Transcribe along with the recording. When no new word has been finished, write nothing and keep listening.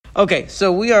Okay,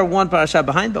 so we are one parasha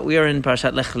behind, but we are in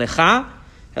Parashat Lech Lecha.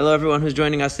 Hello, everyone who's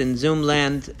joining us in Zoom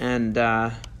land, and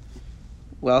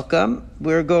welcome.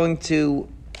 We're going to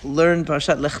learn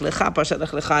Parashat Lech Lecha. Parashat Lech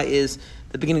Lecha is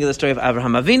the beginning of the story of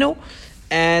Avraham Avinu,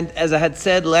 and as I had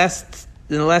said in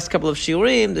the last couple of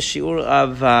shiurim, the shiur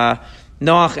of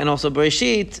Noach and also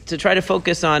Bereshit, to try to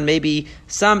focus on maybe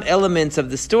some elements of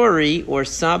the story or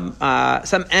some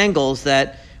angles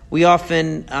that we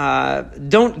often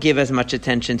don't give as much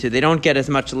attention to. They don't get as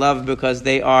much love because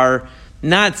they are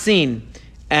not seen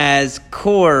as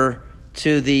core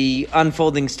to the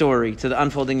unfolding story, to the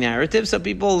unfolding narrative. So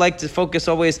people like to focus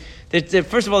always,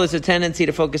 first of all, there's a tendency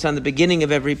to focus on the beginning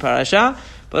of every parasha,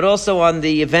 but also on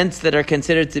the events that are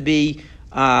considered to be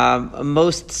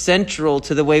most central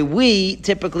to the way we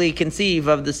typically conceive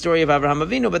of the story of Avraham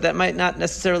Avinu, but that might not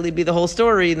necessarily be the whole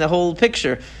story and the whole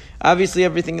picture. Obviously,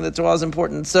 everything in the Torah is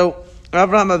important. So,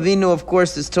 Avraham Avinu, of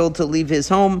course, is told to leave his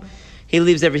home. He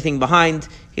leaves everything behind.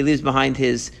 He leaves behind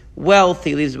his wealth.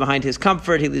 He leaves behind his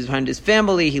comfort. He leaves behind his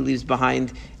family. He leaves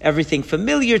behind everything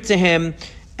familiar to him.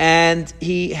 And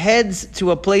he heads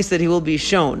to a place that he will be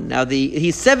shown. Now,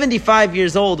 he's 75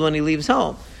 years old when he leaves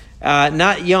home,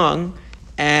 not young.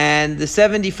 And the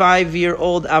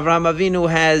 75-year-old Avraham Avinu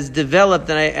has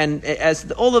developed, and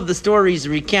as all of the stories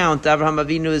recount, Avraham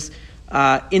Avinu's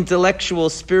intellectual,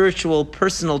 spiritual,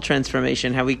 personal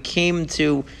transformation, how he came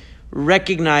to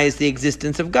recognize the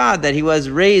existence of God, that he was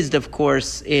raised, of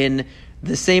course, in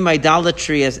the same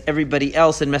idolatry as everybody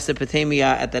else in Mesopotamia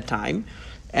at that time,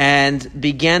 and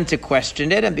began to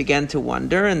question it and began to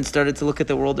wonder and started to look at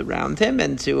the world around him.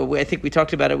 And I think we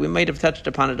talked about it, we might have touched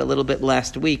upon it a little bit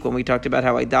last week when we talked about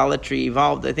how idolatry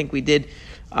evolved. I think we did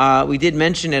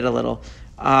mention it a little.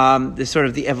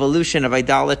 The evolution of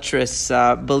idolatrous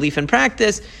belief and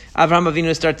practice. Avraham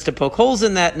Avinu starts to poke holes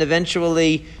in that, and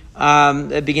eventually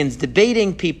begins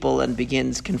debating people and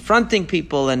begins confronting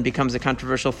people and becomes a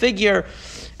controversial figure.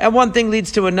 And one thing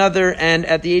leads to another, and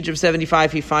at the age of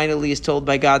 75, he finally is told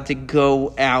by God to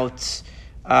go out,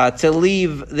 to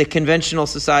leave the conventional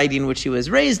society in which he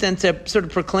was raised, and to sort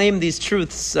of proclaim these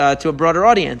truths to a broader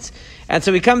audience. And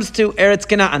so he comes to Eretz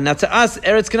Canaan. Now, to us,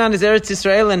 Eretz Canaan is Eretz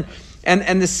Yisrael,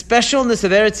 and the specialness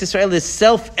of Eretz Yisrael is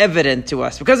self-evident to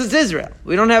us because it's Israel.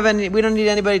 We don't need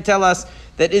anybody to tell us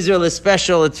that Israel is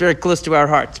special. It's very close to our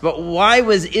hearts. But why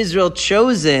was Israel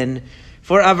chosen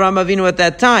for Avraham Avinu at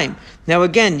that time? Now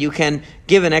again, you can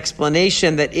give an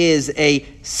explanation that is a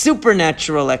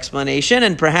supernatural explanation,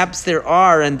 and perhaps there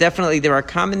are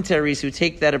commentaries who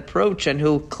take that approach and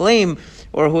who claim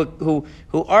or who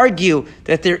argue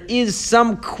that there is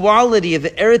some quality of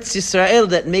Eretz Yisrael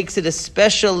that makes it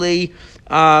especially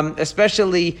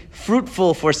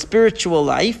fruitful for spiritual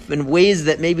life in ways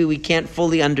that maybe we can't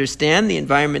fully understand. The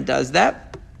environment does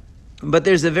that. But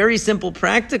there's a very simple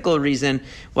practical reason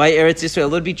why Eretz Yisrael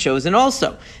would be chosen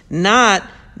also. Not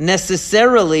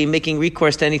necessarily making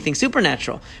recourse to anything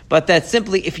supernatural, but that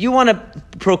simply, if you want to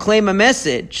proclaim a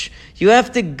message, you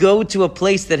have to go to a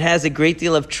place that has a great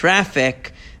deal of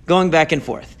traffic going back and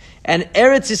forth. And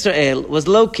Eretz Yisrael was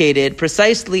located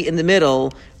precisely in the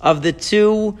middle of the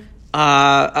two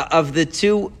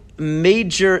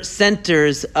major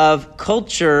centers of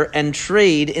culture and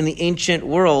trade in the ancient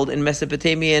world in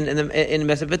Mesopotamia in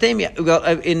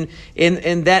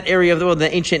that area of the world,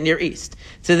 the ancient Near East.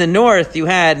 To the north, you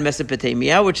had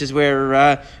Mesopotamia, which is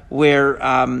where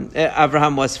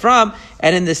Abraham was from,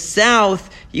 and in the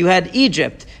south, you had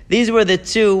Egypt. These were the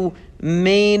two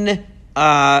main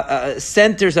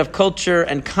centers of culture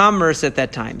and commerce at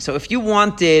that time. So if you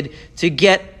wanted to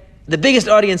get the biggest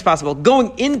audience possible,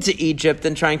 going into Egypt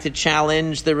and trying to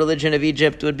challenge the religion of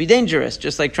Egypt would be dangerous,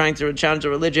 just like trying to challenge the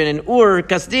religion in Ur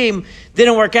Kasdim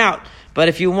didn't work out. But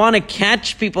if you want to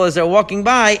catch people as they're walking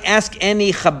by, ask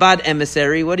any Chabad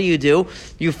emissary, what do?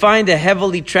 You find a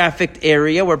heavily trafficked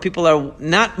area where people are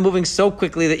not moving so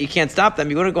quickly that you can't stop them.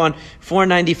 You're going to go on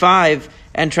 495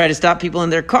 and try to stop people in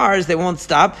their cars, they won't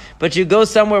stop. But you go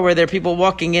somewhere where there are people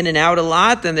walking in and out a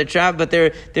lot, and but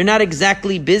they're not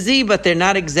exactly busy, but they're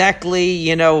not exactly,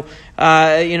 they're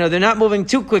not moving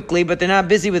too quickly, but they're not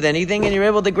busy with anything, and you're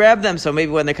able to grab them. So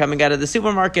maybe when they're coming out of the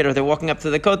supermarket, or they're walking up to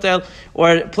the kotel,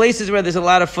 or places where there's a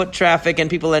lot of foot traffic and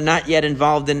people are not yet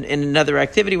involved in another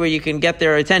activity where you can get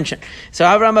their attention. So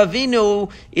Avraham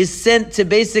Avinu is sent to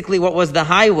basically what was the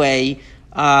highway.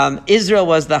 Israel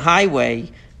was the highway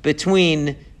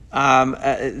between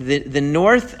the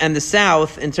north and the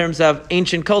south in terms of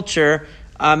ancient culture,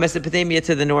 Mesopotamia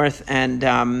to the north and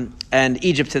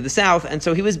Egypt to the south. And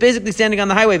so he was basically standing on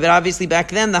the highway, but obviously back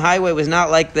then the highway was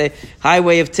not like the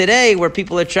highway of today where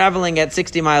people are traveling at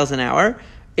 60 miles an hour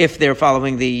if they're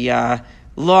following the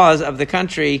laws of the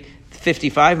country,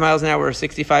 55 miles an hour or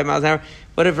 65 miles an hour,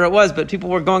 whatever it was, but people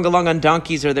were going along on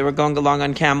donkeys, or they were going along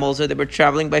on camels, or they were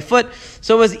traveling by foot.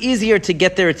 So it was easier to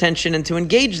get their attention and to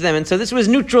engage them. And so this was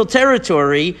neutral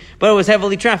territory, but it was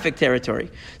heavily trafficked territory.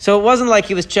 So it wasn't like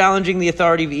he was challenging the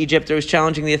authority of Egypt, or was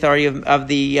challenging the authority of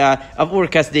Ur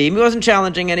Kasdim. He wasn't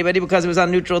challenging anybody because it was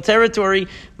on neutral territory,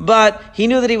 but he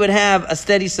knew that he would have a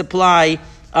steady supply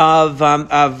of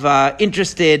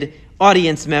interested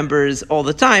audience members all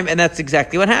the time, and that's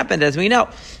exactly what happened, as we know.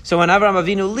 So when Avraham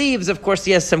Avinu leaves, of course,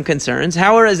 he has some concerns.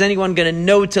 How is anyone going to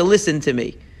know to listen to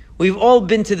me? We've all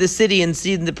been to the city and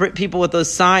seen the people with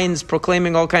those signs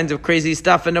proclaiming all kinds of crazy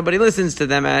stuff, and nobody listens to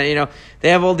them. They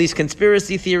have all these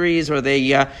conspiracy theories, or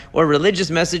or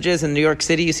religious messages in New York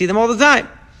City. You see them all the time.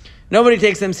 Nobody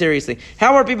takes them seriously.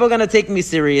 How are people going to take me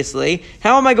seriously?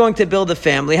 How am I going to build a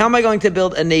family? How am I going to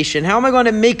build a nation? How am I going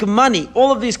to make money?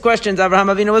 All of these questions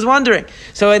Avraham Avinu was wondering.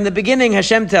 So in the beginning,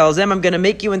 Hashem tells him, I'm going to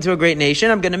make you into a great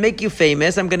nation. I'm going to make you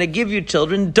famous. I'm going to give you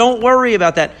children. Don't worry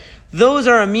about that. Those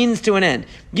are a means to an end.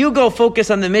 You go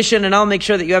focus on the mission, and I'll make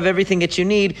sure that you have everything that you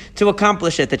need to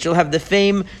accomplish it, that you'll have the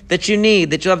fame that you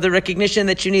need, that you'll have the recognition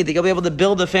that you need, that you'll be able to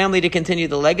build a family to continue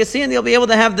the legacy, and you'll be able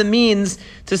to have the means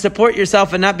to support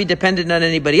yourself and not be dependent on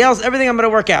anybody else. Everything I'm going to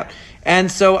work out.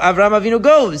 And so Avraham Avinu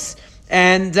goes.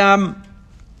 And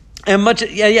much, what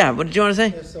did you want to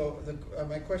say? Yeah, so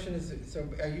my question is, so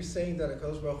are you saying that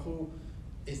HaKadosh Baruch Hu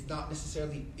is not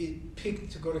necessarily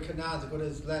picked to go to Canaan, to go to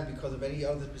his land, because of any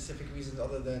other specific reasons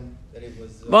other than that it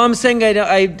was... Well, I'm saying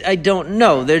I don't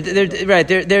know.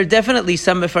 There are definitely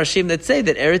some Mefarshim that say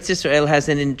that Eretz Yisrael has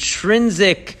an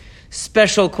intrinsic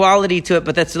special quality to it,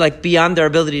 but that's like beyond our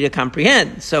ability to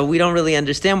comprehend. So we don't really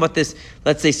understand what this,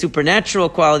 let's say, supernatural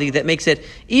quality that makes it.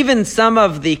 Even some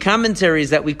of the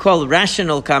commentaries that we call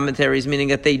rational commentaries, meaning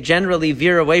that they generally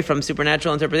veer away from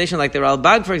supernatural interpretation, like the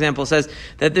Ralbag, for example, says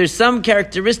that there's some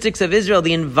characteristics of Israel,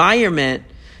 the environment,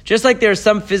 just like there are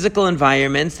some physical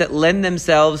environments that lend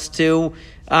themselves to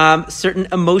certain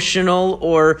emotional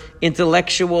or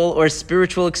intellectual or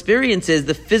spiritual experiences.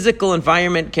 The physical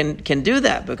environment can do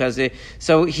that, because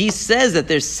so he says that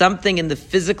there's something in the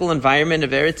physical environment of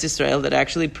Eretz Yisrael that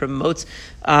actually promotes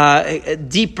a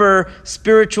deeper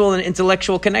spiritual and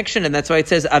intellectual connection, and that's why it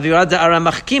says Avirad Da'ara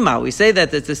Machkima. We say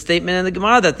that it's a statement in the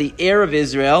Gemara that the air of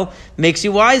Israel makes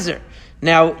you wiser.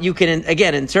 Now you can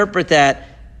again interpret that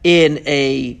in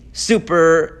a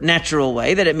supernatural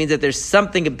way, that it means that there's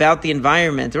something about the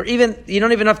environment, or even, you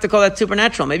don't even have to call that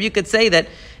supernatural. Maybe you could say that,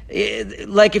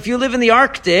 like if you live in the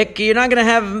Arctic, you're not going to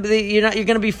have you're going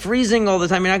to be freezing all the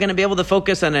time. You're not going to be able to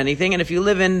focus on anything. And if you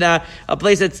live in a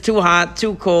place that's too hot,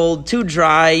 too cold, too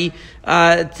dry,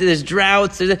 there's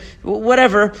droughts,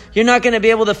 whatever, you're not going to be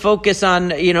able to focus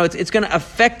on, it's going to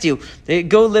affect you.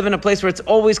 Go live in a place where it's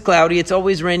always cloudy, it's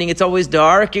always raining, it's always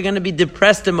dark. You're going to be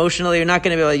depressed emotionally. You're not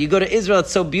going to be able to, you go to Israel,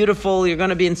 it's so beautiful, you're going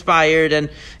to be inspired.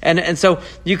 And so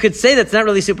you could say that's not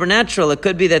really supernatural. It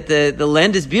could be that the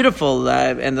land is beautiful,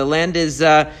 and the land is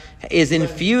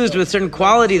infused with certain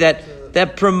quality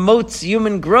that promotes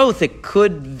human growth. It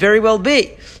could very well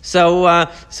be.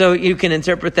 So you can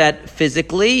interpret that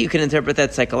physically, you can interpret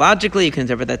that psychologically, you can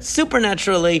interpret that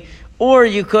supernaturally, or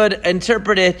you could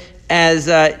interpret it as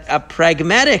a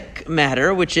pragmatic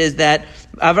matter, which is that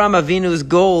Avraham Avinu's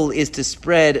goal is to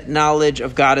spread knowledge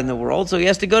of God in the world. So he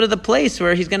has to go to the place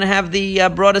where he's going to have the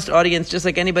broadest audience, just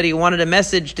like anybody who wanted a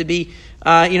message to be,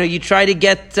 you try to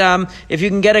get, if you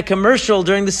can get a commercial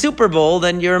during the Super Bowl,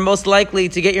 then you're most likely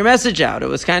to get your message out. It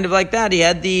was kind of like that. He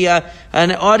had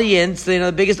an audience,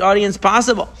 the biggest audience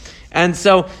possible. And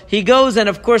so he goes, and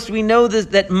of course we know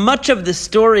that much of the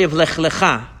story of Lech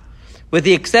Lecha, with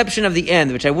the exception of the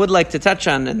end, which I would like to touch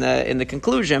on in the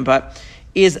conclusion, but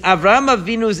is Avraham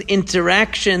Avinu's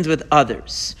interactions with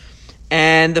others.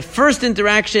 And the first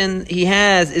interaction he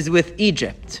has is with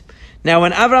Egypt. Now,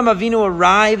 when Avraham Avinu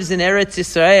arrives in Eretz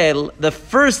Yisrael, the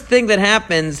first thing that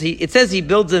happens, it says he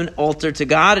builds an altar to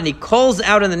God, and he calls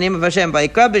out in the name of Hashem,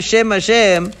 Vayikra b'Shem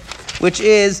Hashem, which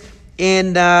is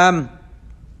in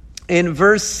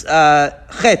verse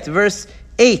Chet, verse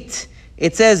 8.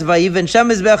 It says, Vayiven Sham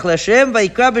Mizbech L'Hashem,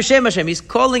 Vayikra b'Shem Hashem. He's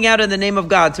calling out in the name of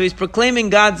God. So he's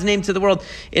proclaiming God's name to the world.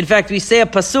 In fact, we say a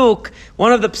pasuk,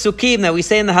 one of the psukim that we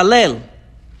say in the Hallel,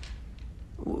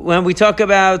 when we talk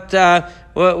about,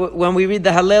 when we read the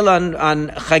Hallel on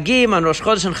Chagim, on Rosh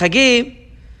Chodesh and Chagim,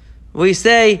 we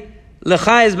say,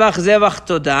 L'cha ezbach zevach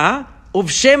todah,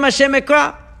 uv'shem Hashem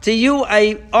ekra. To you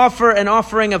I offer an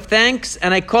offering of thanks,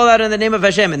 and I call out in the name of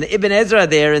Hashem. And the Ibn Ezra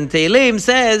there in Tehillim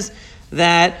says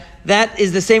that that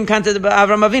is the same concept of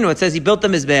Avraham Avinu. It says he built the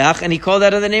Mizbeach and he called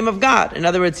out of the name of God. In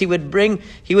other words, he would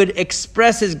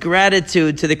express his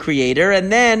gratitude to the Creator,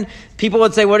 and then people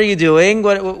would say, "What are you doing?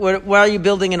 Why are you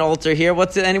building an altar here?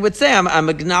 What's it?" And he would say, "I'm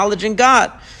acknowledging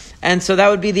God." And so that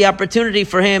would be the opportunity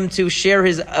for him to share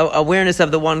his awareness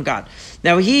of the one God.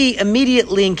 Now he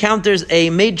immediately encounters a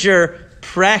major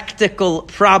practical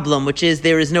problem, which is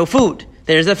there is no food.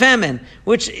 There's a famine,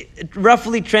 which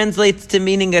roughly translates to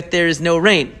meaning that there is no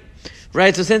rain.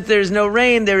 Right? So since there is no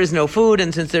rain, there is no food,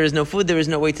 and since there is no food, there is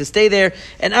no way to stay there.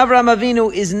 And Avraham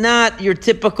Avinu is not your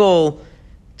typical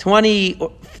 20th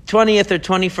or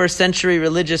 21st century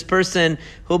religious person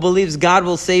who believes God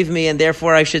will save me and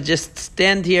therefore I should just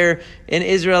stand here in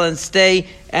Israel and stay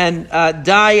and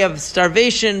die of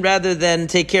starvation rather than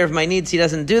take care of my needs. He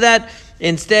doesn't do that.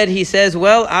 Instead, he says,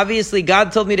 well, obviously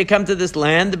God told me to come to this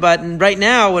land, but right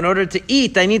now, in order to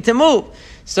eat, I need to move.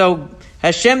 So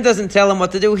Hashem doesn't tell him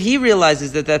what to do. He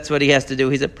realizes that that's what he has to do.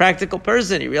 He's a practical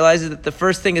person. He realizes that the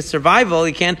first thing is survival.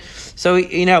 He can't. So,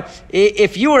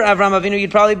 if you were Avraham Avinu,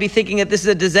 you'd probably be thinking that this is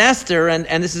a disaster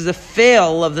and this is a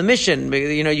fail of the mission.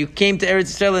 You came to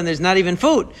Eretz Yisrael and there's not even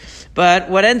food. But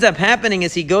what ends up happening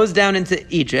is he goes down into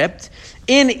Egypt.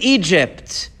 In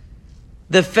Egypt,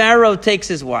 the Pharaoh takes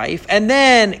his wife, and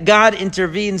then God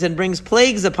intervenes and brings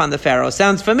plagues upon the Pharaoh.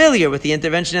 Sounds familiar with the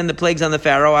intervention and the plagues on the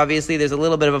Pharaoh. Obviously, there's a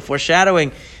little bit of a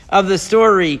foreshadowing of the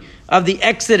story of the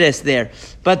Exodus there.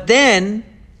 But then,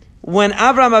 when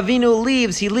Avraham Avinu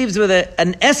leaves, he leaves with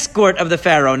an escort of the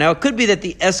Pharaoh. Now, it could be that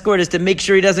the escort is to make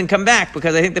sure he doesn't come back,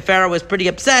 because I think the Pharaoh was pretty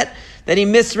upset that he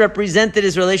misrepresented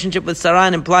his relationship with Sarah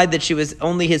and implied that she was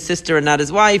only his sister and not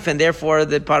his wife, and therefore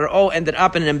the Paro ended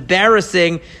up in an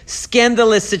embarrassing,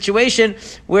 scandalous situation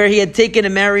where he had taken a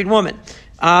married woman.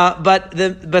 But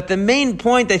the main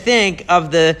point, I think,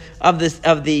 of the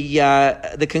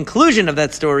conclusion of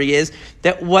that story is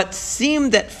that what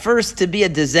seemed at first to be a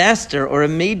disaster or a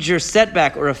major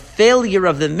setback or a failure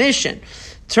of the mission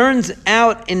turns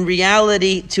out in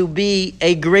reality to be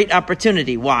a great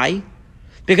opportunity. Why?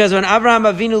 Because when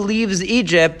Avraham Avinu leaves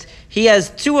Egypt, he has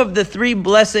 2 of the 3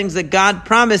 blessings that God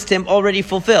promised him already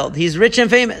fulfilled. He's rich and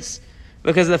famous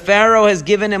because the Pharaoh has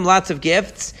given him lots of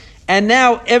gifts. And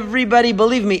now everybody,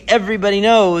 believe me, everybody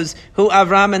knows who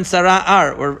Avram and Sarah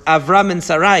are, or Avram and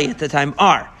Sarai at the time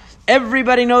are.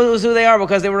 Everybody knows who they are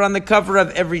because they were on the cover of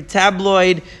every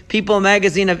tabloid, People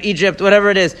magazine of Egypt, whatever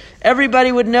it is.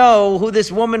 Everybody would know who this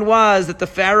woman was that the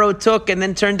Pharaoh took and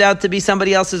then turned out to be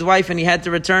somebody else's wife, and he had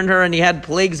to return her and he had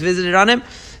plagues visited on him.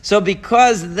 So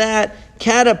because that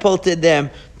catapulted them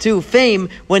to fame,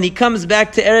 when he comes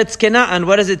back to Eretz Canaan,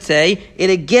 what does it say? It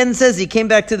again says he came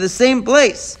back to the same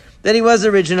place that he was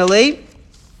originally.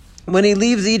 When he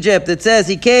leaves Egypt, it says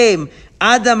he came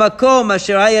this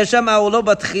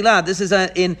is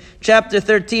in chapter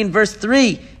 13, verse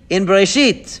 3 in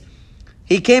Bereshit.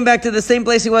 He came back to the same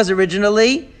place he was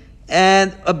originally,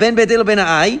 and ben Betel ben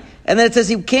Ai, and then it says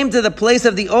he came to the place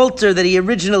of the altar that he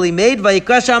originally made, and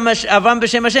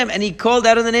he called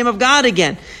out in the name of God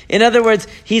again. In other words,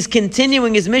 he's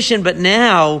continuing his mission, but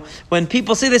now when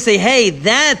people say, they say, hey,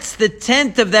 that's the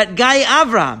tent of that guy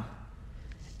Avram.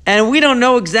 And we don't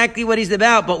know exactly what he's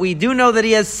about, but we do know that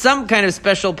he has some kind of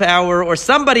special power, or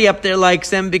somebody up there likes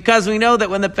him, because we know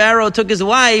that when the Pharaoh took his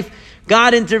wife,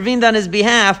 God intervened on his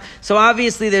behalf. So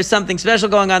obviously there's something special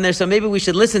going on there, so maybe we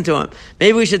should listen to him.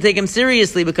 Maybe we should take him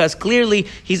seriously, because clearly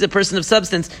he's a person of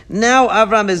substance. Now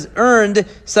Avram has earned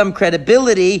some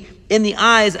credibility in the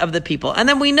eyes of the people. And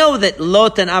then we know that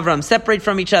Lot and Avram separate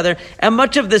from each other, and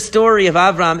much of the story of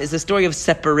Avram is a story of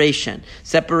separation.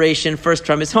 Separation first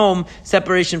from his home,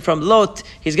 separation from Lot.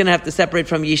 He's going to have to separate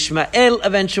from Yishmael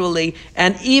eventually,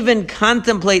 and even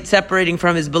contemplate separating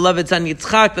from his beloved son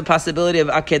Yitzchak, the possibility of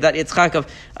Akedat Yitzchak,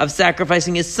 of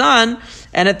sacrificing his son.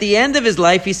 And at the end of his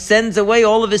life, he sends away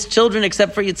all of his children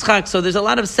except for Yitzchak. So there's a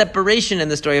lot of separation in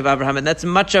the story of Abraham, and that's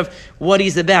much of what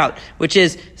he's about, which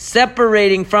is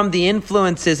separating from the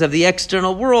influences of the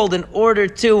external world in order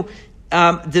to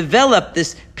develop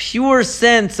this pure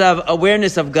sense of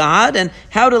awareness of God and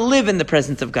how to live in the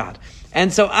presence of God.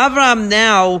 And so Avraham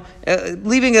now,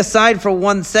 leaving aside for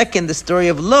 1 second the story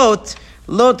of Lot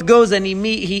goes and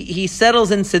he settles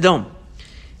in Sodom.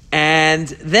 And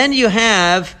then you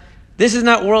have, this is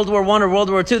not World War I or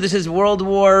World War II, this is World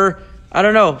War,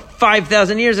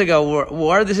 5,000 years ago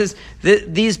war. This is,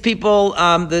 these people,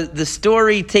 the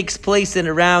story takes place in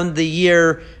around the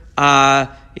year,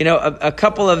 a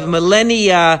couple of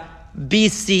millennia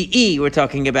BCE we're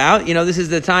talking about. This is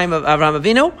the time of Avraham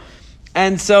Avinu.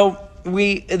 And so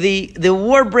the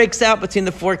war breaks out between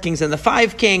the 4 kings and the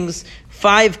 5 kings.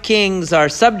 5 kings are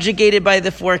subjugated by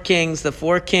the 4 kings. The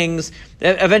 4 kings,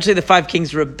 eventually the 5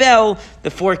 kings rebel. The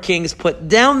 4 kings put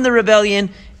down the rebellion.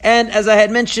 And as I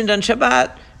had mentioned on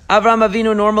Shabbat, Avraham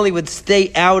Avinu normally would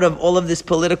stay out of all of this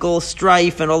political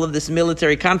strife and all of this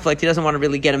military conflict. He doesn't want to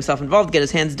really get himself involved, get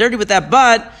his hands dirty with that.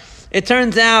 But it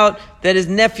turns out that his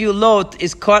nephew Lot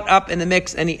is caught up in the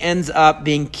mix, and he ends up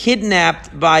being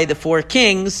kidnapped by the 4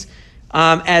 kings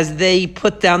as they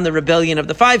put down the rebellion of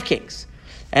the 5 kings.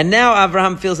 And now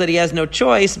Avraham feels that he has no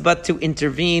choice but to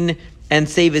intervene and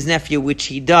save his nephew, which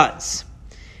he does.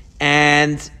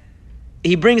 And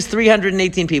he brings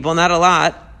 318 people, not a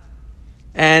lot.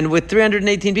 And with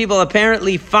 318 people,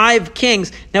 apparently 5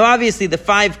 kings. Now, obviously, the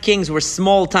 5 kings were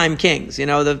small-time kings. You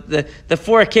know, the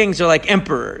 4 kings are like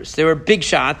emperors. They were big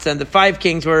shots, and the 5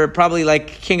 kings were probably like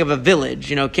king of a village,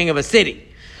 you know, king of a city.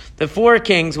 The 4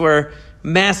 kings were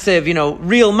massive, you know,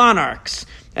 real monarchs.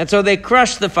 And so they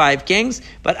crushed the 5 kings.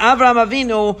 But Avraham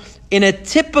Avinu, in a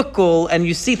typical, and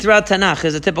you see throughout Tanakh,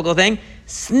 is a typical thing,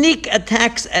 sneak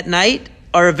attacks at night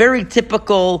are a very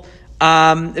typical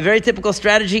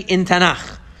strategy in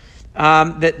Tanakh.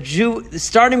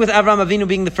 Starting with Avraham Avinu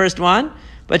being the first one,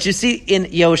 but you see in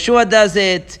Yehoshua does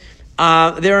it.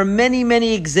 There are many,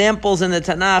 many examples in the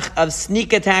Tanakh of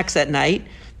sneak attacks at night,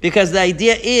 because the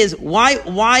idea is, why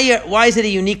is it a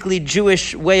uniquely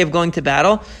Jewish way of going to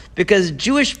battle? Because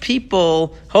Jewish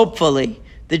people, hopefully,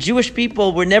 the Jewish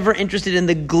people were never interested in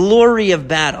the glory of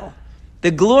battle. The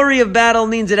glory of battle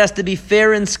means it has to be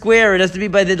fair and square. It has to be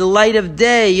by the light of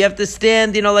day. You have to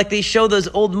stand, you know, like they show those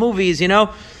old movies, you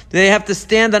know. They have to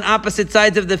stand on opposite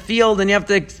sides of the field, and you have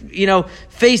to, you know,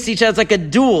 face each other. It's like a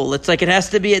duel. It's like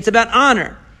it's about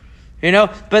honor, you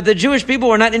know. But the Jewish people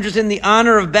were not interested in the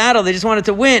honor of battle. They just wanted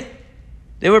to win.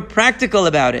 They were practical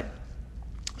about it.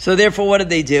 So therefore, what did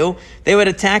they do? They would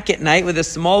attack at night with a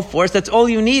small force. That's all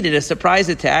you needed, a surprise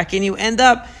attack, and you end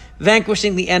up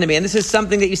vanquishing the enemy. And this is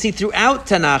something that you see throughout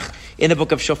Tanakh, in the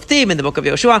book of Shoftim, in the book of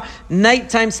Yehoshua,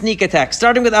 nighttime sneak attacks,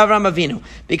 starting with Avraham Avinu,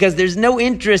 because there's no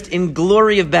interest in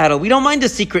glory of battle. We don't mind a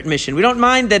secret mission. We don't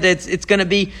mind that it's going to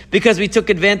be because we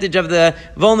took advantage of the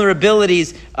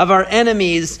vulnerabilities of our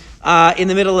enemies in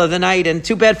the middle of the night, and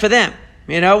too bad for them.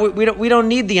 You know, we don't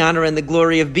need the honor and the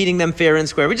glory of beating them fair and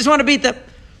square. We just want to beat them.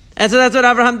 And so that's what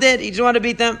Avraham did. He just wanted to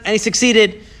beat them, and he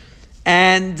succeeded.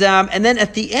 And then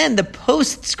at the end, the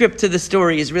postscript to the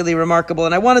story is really remarkable.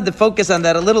 And I wanted to focus on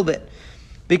that a little bit,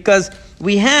 because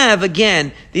we have,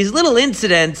 again, these little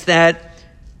incidents that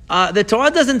the Torah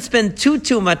doesn't spend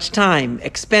too much time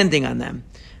expanding on them.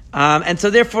 And so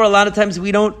therefore, a lot of times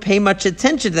we don't pay much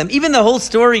attention to them. Even the whole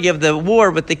story of the war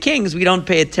with the kings, we don't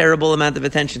pay a terrible amount of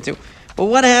attention to. But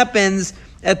what happens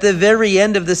at the very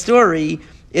end of the story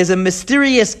is a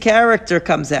mysterious character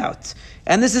comes out.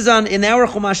 And this is in our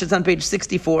Chumash, it's on page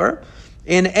 64.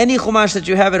 In any Chumash that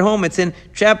you have at home, it's in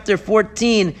chapter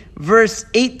 14, verse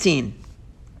 18.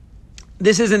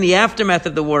 This is in the aftermath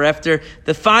of the war, after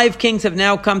the 5 kings have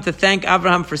now come to thank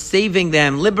Avraham for saving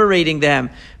them, liberating them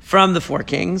from the 4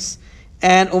 kings.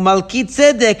 And Umalki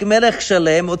Tzedek melech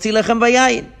Shalem otzi lechem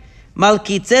vayayin.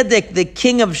 Malki Tzedek, the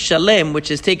king of Shalem, which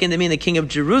is taken to mean the king of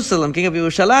Jerusalem, king of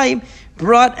Yerushalayim,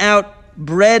 brought out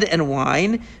bread and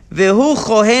wine. Vehu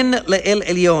chohen le'el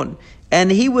elyon, and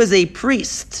he was a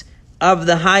priest of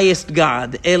the highest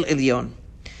God, El Elyon.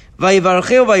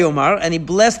 Vayivarcheu vayomar, and he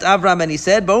blessed Avram, and he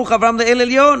said, Baruch Avram le'el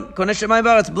elyon, koneh shamayim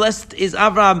v'aretz. Blessed is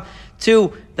Avram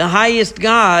to the highest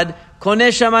God, koneh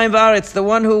shamayim v'aretz, the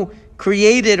one who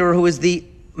created, or who is the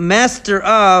master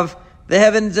of the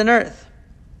heavens and earth.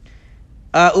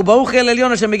 Ubaruch el elyon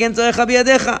Hashem began tzarecha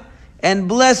biyadecha, and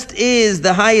blessed is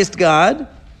the highest God,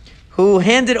 who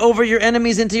handed over your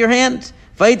enemies into your hand.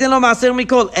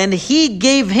 And he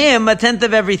gave him 1/10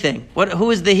 of everything.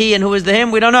 Who is the he and who is the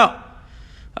him? We don't know.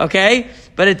 Okay?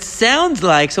 But it sounds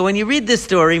like, so when you read this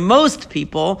story, most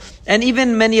people, and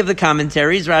even many of the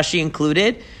commentaries, Rashi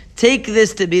included, take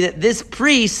this to be that this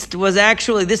priest was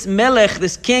actually, this melech,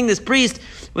 this king, this priest,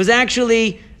 was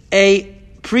actually a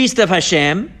priest of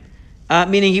Hashem,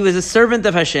 meaning he was a servant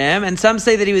of Hashem, and some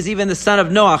say that he was even the son of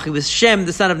Noach. He was Shem,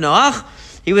 the son of Noach.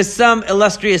 He was some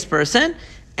illustrious person,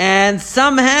 and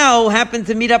somehow happened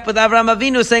to meet up with Avraham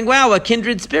Avinu, saying, wow, a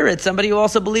kindred spirit, somebody who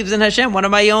also believes in Hashem. One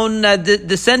of my own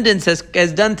descendants has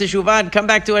done teshuvah, come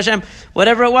back to Hashem,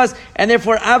 whatever it was. And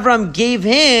therefore, Avram gave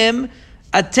him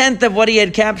 1/10 of what he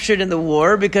had captured in the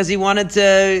war, because he wanted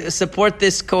to support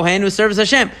this Kohen who serves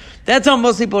Hashem. That's how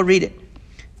most people read it.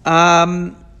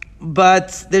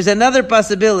 But there's another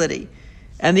possibility.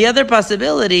 And the other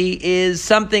possibility is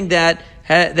something that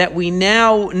that we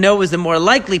now know is the more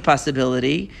likely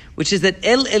possibility, which is that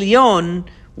El Elyon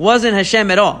wasn't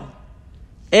Hashem at all.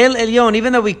 El Elyon,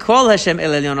 even though we call Hashem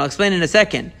El Elyon, I'll explain in a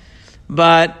second,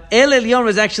 but El Elyon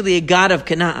was actually a god of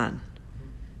Canaan.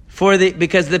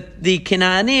 Because the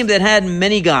Canaanim that had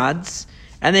many gods,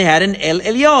 and they had an El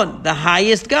Elyon, the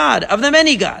highest god of the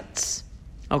many gods.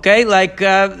 Okay, like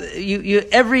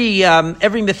every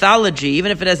mythology,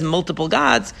 even if it has multiple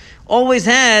gods, always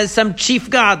has some chief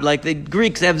god, like the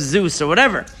Greeks have Zeus or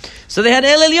whatever. So they had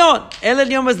El Elyon. El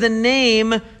Elyon was the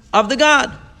name of the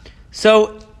god.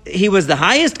 So he was the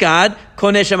highest god.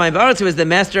 Koneh Shamayim V'aretz, he was the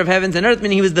master of heavens and earth,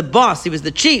 meaning he was the boss, he was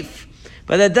the chief.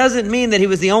 But that doesn't mean that he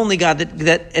was the only god,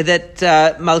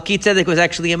 that Melchizedek was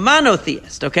actually a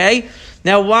monotheist, okay?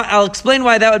 Now, I'll explain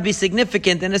why that would be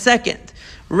significant in a second.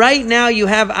 Right now, you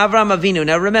have Avraham Avinu.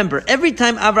 Now, remember, every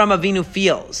time Avraham Avinu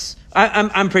feels,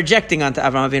 I'm projecting onto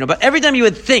Avraham Avinu, but every time you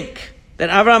would think that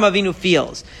Avraham Avinu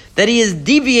feels that he is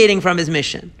deviating from his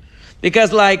mission,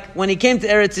 because like when he came to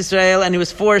Eretz Yisrael and he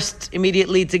was forced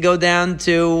immediately to go down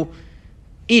to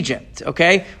Egypt,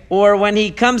 okay? Or when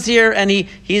he comes here and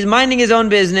he's minding his own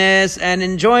business and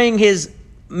enjoying his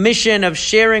mission of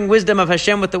sharing wisdom of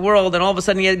Hashem with the world, and all of a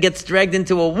sudden he gets dragged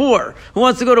into a war. Who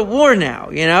wants to go to war now,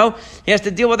 you know? He has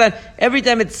to deal with that. Every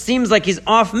time it seems like he's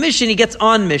off mission, he gets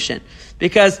on mission.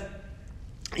 Because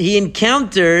he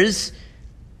encounters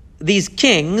these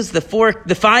kings, the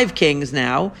 5 kings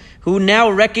now, who now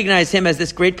recognize him as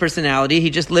this great personality. He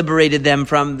just liberated them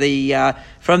from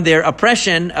their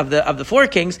oppression of the 4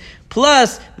 kings,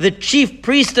 plus the chief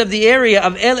priest of the area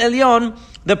of El Elyon,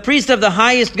 the priest of the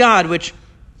highest God, which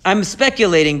I'm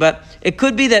speculating, but it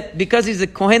could be that because he's the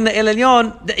Kohen the El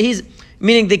Elyon,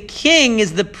 meaning the king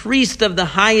is the priest of the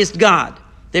highest God.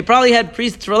 They probably had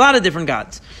priests for a lot of different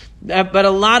gods. But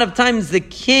a lot of times the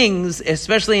kings,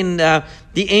 especially in the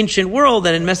ancient world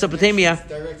and in Mesopotamia,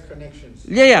 direct connections.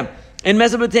 Yeah. In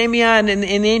Mesopotamia and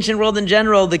in the ancient world in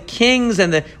general, the kings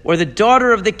or the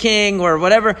daughter of the king or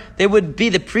whatever, they would be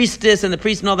the priestess and the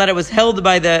priest and all that. It was held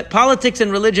by the politics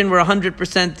and religion were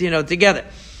 100%, together.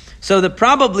 So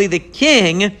probably the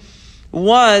king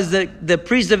was the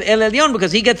priest of El Elyon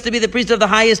because he gets to be the priest of the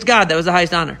highest God. That was the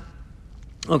highest honor.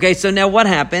 Okay, so now what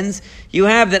happens? You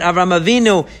have that Avraham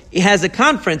Avinu has a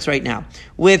conference right now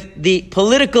with the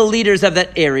political leaders of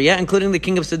that area, including the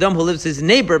king of Sodom, who lives his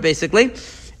neighbor, basically,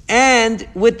 and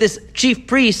with this chief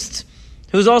priest,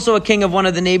 who's also a king of one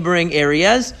of the neighboring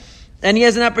areas, and he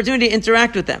has an opportunity to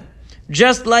interact with them.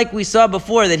 Just like we saw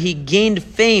before that he gained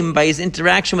fame by his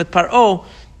interaction with Paro,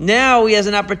 now he has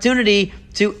an opportunity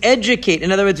to educate.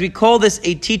 In other words, we call this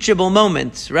a teachable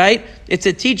moment, right? It's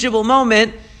a teachable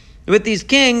moment with these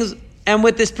kings and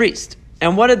with this priest.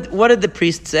 And what did the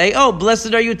priest say? Oh,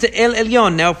 blessed are you to El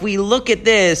Elyon. Now, if we look at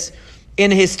this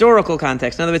in a historical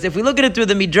context, in other words, if we look at it through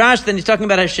the Midrash, then he's talking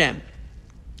about Hashem.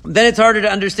 Then it's harder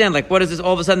to understand. Like, what is this?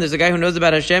 All of a sudden, there's a guy who knows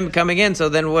about Hashem coming in. So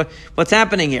then what's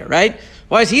happening here, right?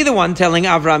 Why is he the one telling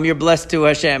Avram, you're blessed to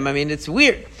Hashem? I mean, it's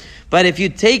weird. But if you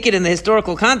take it in the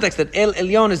historical context that El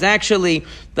Elyon is actually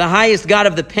the highest God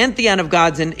of the pantheon of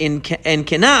gods in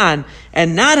Canaan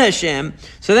and not Hashem,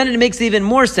 so then it makes even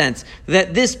more sense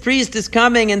that this priest is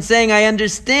coming and saying, I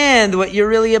understand what you're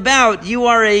really about. You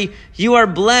are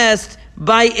blessed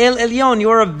by El Elyon.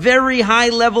 You are a very high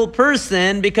level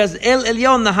person because El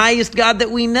Elyon, the highest God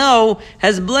that we know,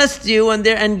 has blessed you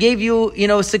and gave you,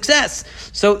 success.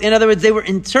 So in other words, they were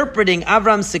interpreting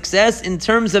Avram's success in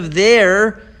terms of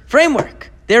their framework,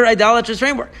 their idolatrous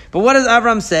framework. But what does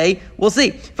Avram say? We'll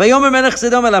see. Vayomer Melech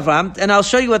Sodom el Avram, and I'll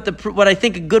show you what I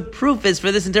think a good proof is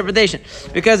for this interpretation.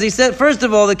 Because he said, first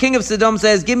of all, the king of Sodom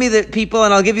says, give me the people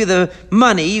and I'll give you the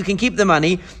money. You can keep the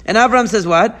money. And Avram says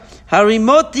what?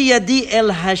 Harimoti yadi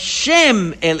el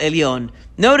Hashem el Elyon.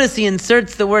 Notice he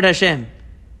inserts the word Hashem.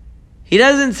 He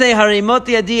doesn't say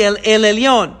Harimoti yadi el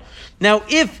Elyon. Now,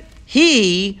 if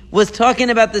he was talking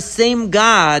about the same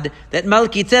God that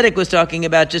Melchizedek was talking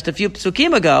about just a few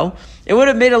psukim ago, it would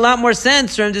have made a lot more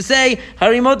sense for him to say,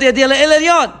 Harimoti yadi el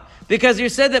Elyon. Because you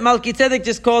said that Melchizedek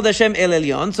just called Hashem El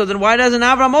Elyon, so then why doesn't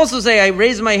Avram also say, I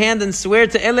raise my hand and swear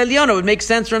to El Elyon? It would make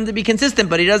sense for him to be consistent,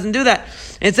 but he doesn't do that.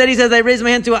 Instead he says, I raise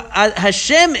my hand to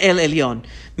Hashem El Elyon.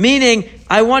 Meaning,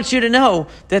 I want you to know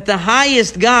that the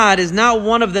highest God is not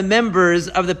one of the members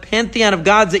of the pantheon of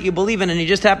gods that you believe in, and he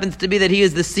just happens to be that he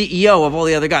is the CEO of all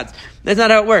the other gods. That's not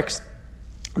how it works.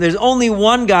 There's only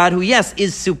one God who, yes,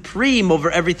 is supreme over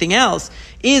everything else,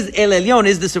 is El Elyon,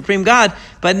 is the supreme God,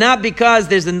 but not because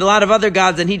there's a lot of other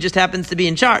gods and he just happens to be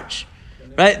in charge.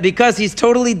 Right? Because he's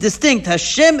totally distinct.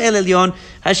 Hashem El Elyon,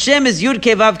 Hashem is Yud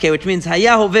Ke Vav Ke, which means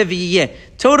Hayah Hoveh V'yeh,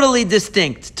 totally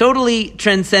distinct, totally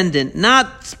transcendent,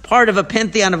 not part of a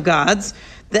pantheon of gods.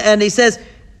 And he says,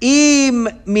 he said,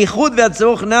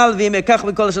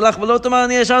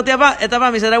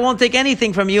 I won't take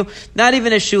anything from you, not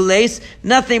even a shoelace,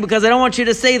 nothing, because I don't want you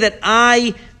to say that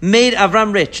I made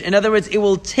Avram rich. In other words, it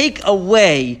will take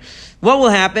away. What will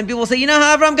happen? People will say, you know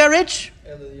how Avram got rich?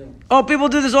 Oh, people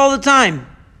do this all the time.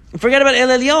 Forget about El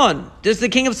Elyon, just the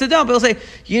king of Sodom. People say,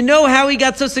 you know how he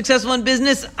got so successful in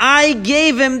business? I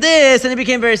gave him this, and he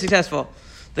became very successful.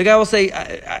 The guy will say,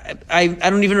 I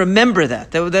don't even remember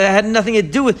that. That had nothing to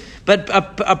do with. But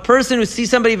a person who sees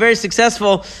somebody very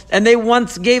successful, and they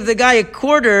once gave the guy a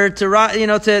quarter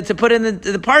to put in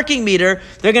the parking meter,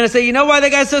 they're going to say, you know why the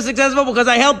guy's so successful? Because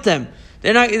I helped him.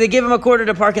 They gave him a quarter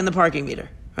to park in the parking meter.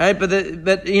 Right, but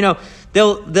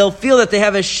they'll feel that they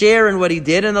have a share in what he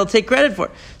did, and they'll take credit for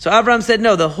it. So Avram said,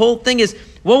 no. The whole thing is,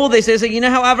 what will they say? So you know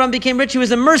how Avram became rich? He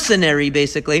was a mercenary,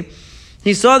 basically.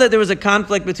 He saw that there was a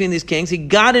conflict between these kings. He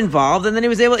got involved, and then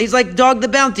he's like Dog the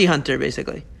Bounty Hunter,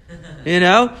 basically.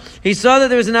 He saw that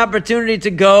there was an opportunity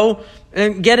to go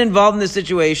and get involved in this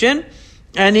situation,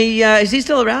 and is he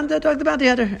still around? Dog the Bounty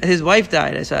Hunter. His wife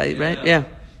died. I saw, right? Yeah.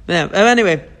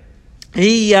 Anyway.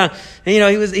 They'll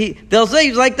say he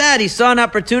was like that. He saw an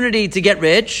opportunity to get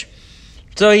rich.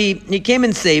 So he came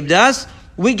and saved us.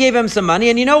 We gave him some money.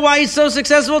 And you know why he's so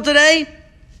successful today?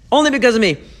 Only because of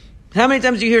me. How many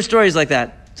times do you hear stories like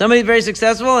that? Somebody very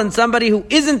successful and somebody who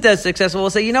isn't as successful will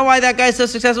say, you know why that guy's so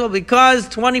successful? Because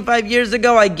 25 years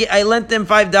ago I lent him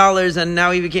 $5 and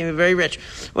now he became very rich.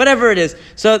 Whatever it is.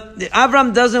 So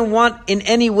Avram doesn't want in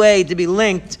any way to be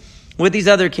linked with these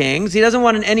other kings. He doesn't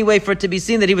want in any way for it to be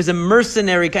seen that he was a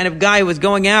mercenary kind of guy who was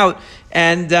going out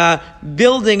and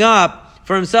building up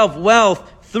for himself wealth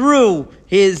through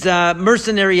his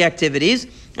mercenary activities.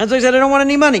 And so he said, I don't want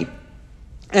any money.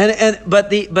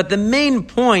 But the main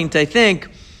point, I think,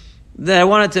 that I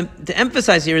wanted to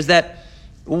emphasize here is that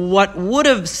what would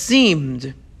have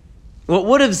seemed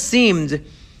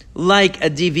like a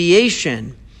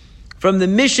deviation from the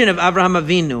mission of Avraham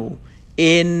Avinu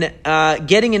in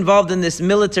getting involved in this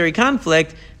military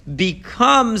conflict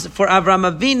becomes for Avraham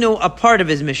Avinu a part of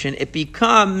his mission. It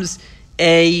becomes for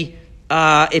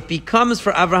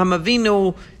Avraham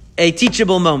Avinu a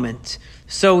teachable moment.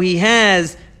 So he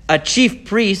has a chief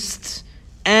priest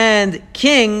and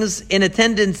kings in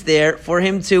attendance there for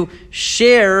him to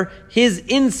share his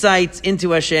insights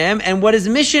into Hashem and what his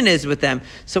mission is with them.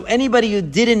 So anybody who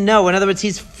didn't know, in other words,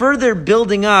 he's further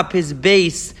building up his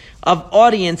base of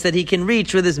audience that he can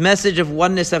reach with his message of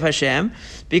oneness of Hashem,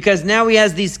 because now he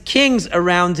has these kings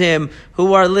around him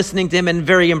who are listening to him and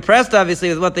very impressed, obviously,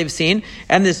 with what they've seen,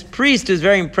 and this priest who's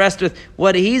very impressed with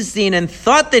what he's seen and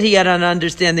thought that he had an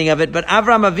understanding of it, but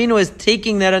Avraham Avinu is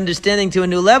taking that understanding to a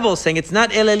new level, saying it's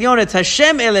not El Elyon, it's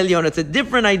Hashem El Elyon, it's a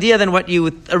different idea than what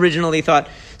you originally thought.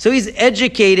 So he's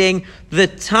educating the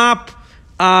top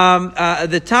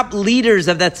leaders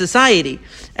of that society.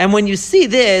 And when you see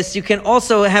this, you can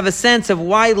also have a sense of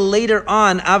why later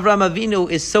on Avraham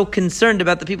Avinu is so concerned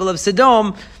about the people of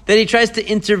Sodom that he tries to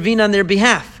intervene on their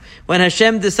behalf. When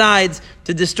Hashem decides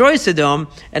to destroy Sodom,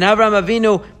 and Avraham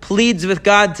Avinu pleads with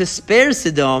God to spare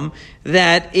Sodom,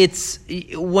 that it's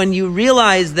when you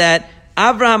realize that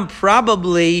Avraham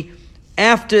probably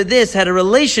after this had a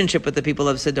relationship with the people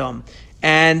of Sodom.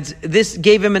 And this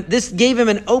gave him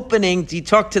an opening. He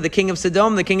talked to the king of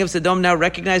Sodom. The king of Sodom now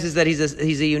recognizes that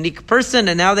he's a unique person,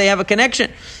 and now they have a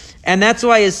connection. And that's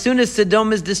why as soon as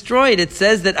Sodom is destroyed, it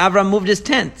says that Avram moved his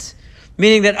tent.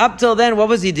 Meaning that up till then, what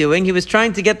was he doing? He was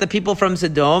trying to get the people from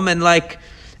Sodom and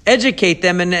educate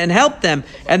them and help them.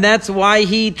 And that's why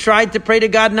he tried to pray to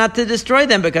God not to destroy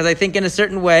them, because I think in a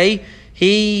certain way,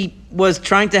 he was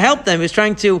trying to help them. He was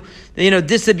trying to,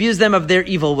 disabuse them of their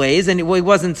evil ways. And he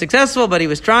wasn't successful, but he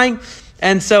was trying.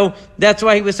 And so that's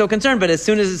why he was so concerned. But as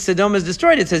soon as Sodom is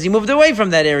destroyed, it says he moved away from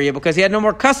that area because he had no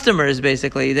more customers,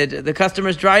 basically. The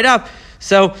customers dried up.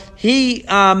 So he,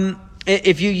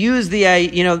 if you use the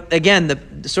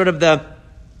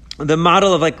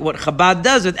model of what Chabad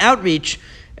does with outreach,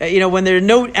 when there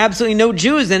are absolutely no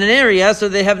Jews in an area, so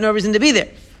they have no reason to be there.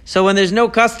 So when there's no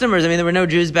customers, there were no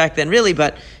Jews back then really,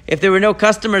 but if there were no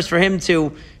customers for him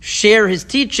to share his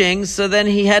teachings, so then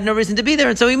he had no reason to be there,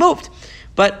 and so he moved.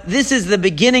 But this is the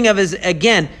beginning of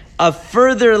a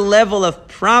further level of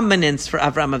prominence for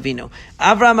Avraham Avinu.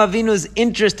 Avraham Avinu's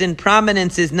interest in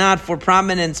prominence is not for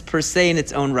prominence per se in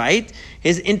its own right.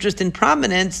 His interest in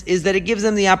prominence is that it gives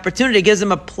him the opportunity, it gives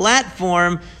him a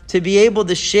platform to be able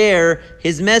to share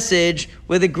his message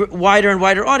with a wider and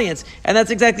wider audience. And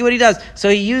that's exactly what he does. So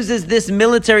he uses this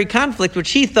military conflict, which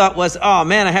he thought was, oh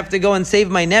man, I have to go and save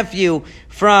my nephew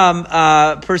from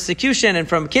persecution and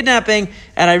from kidnapping,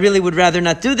 and I really would rather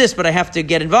not do this, but I have to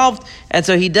get involved. And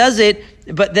so he does it,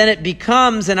 but then it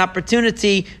becomes an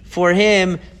opportunity for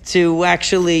him to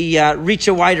actually reach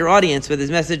a wider audience with his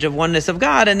message of oneness of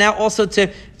God, and now also to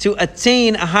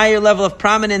attain a higher level of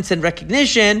prominence and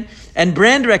recognition and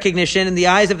brand recognition in the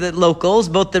eyes of the locals,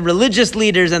 both the religious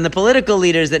leaders and the political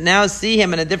leaders that now see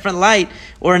him in a different light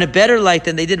or in a better light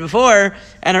than they did before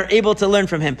and are able to learn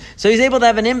from him. So he's able to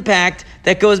have an impact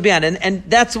that goes beyond. And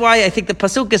that's why I think the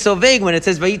pasuk is so vague when it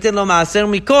says, Vayitin lo ma'aser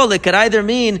mikol. It could either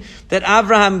mean that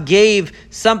Avraham gave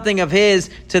something of his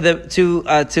to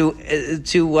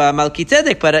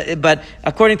Melchizedek, but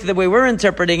according to the way we're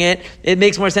interpreting it, it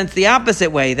makes more sense the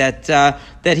opposite way,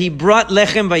 that he brought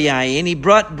lechem vayayin, he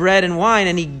brought bread and wine,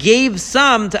 and he gave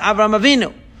some to Avraham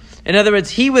Avinu. In other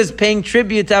words, he was paying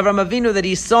tribute to Avraham Avinu that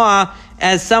he saw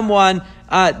as someone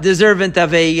deserving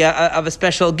of a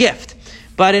special gift.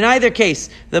 But in either case,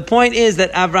 the point is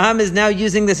that Avraham is now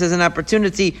using this as an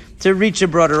opportunity to reach a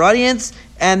broader audience,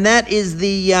 and that is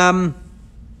the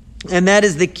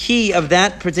key of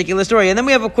that particular story. And then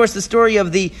we have, of course, the story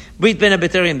of the Brit Ben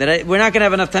HaBetarim. We're not going to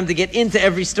have enough time to get into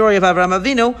every story of Avraham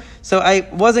Avinu, so I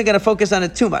wasn't going to focus on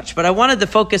it too much. But I wanted to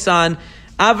focus on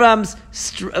Avram's,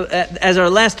 as our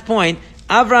last point,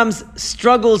 Avram's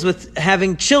struggles with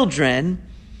having children,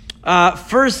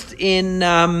 first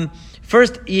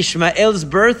Yishmael's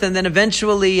birth, and then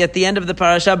eventually at the end of the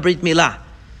parasha, Brit Milah.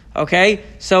 Okay,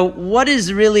 so what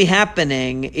is really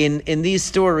happening in these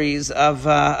stories of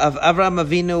Avraham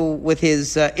Avinu with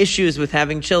his issues with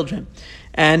having children?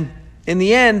 And in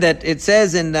the end, that it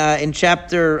says in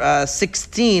chapter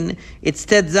 16, it's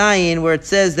Tet Zayin, where it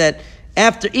says that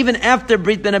even after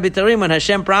Brit Ben HaBetarim, when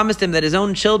Hashem promised him that his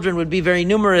own children would be very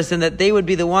numerous and that they would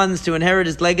be the ones to inherit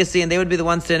his legacy and they would be the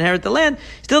ones to inherit the land,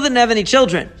 still didn't have any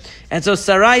children. And so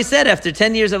Sarai said, after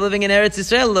 10 years of living in Eretz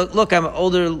Yisrael, look, I'm an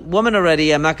older woman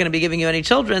already, I'm not going to be giving you any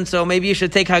children, so maybe you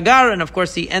should take Hagar. And of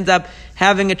course he ends up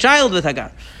having a child with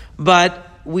Hagar. But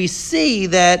we see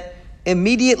that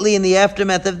immediately in the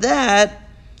aftermath of that,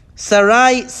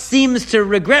 Sarai seems to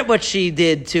regret what she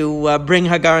did to bring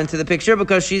Hagar into the picture,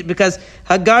 because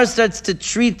Hagar starts to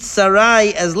treat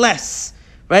Sarai as less.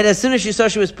 Right? As soon as she saw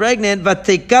she was pregnant,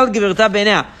 Vateikal Giverta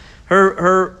Beinah,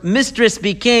 her mistress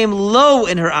became low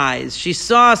in her eyes. She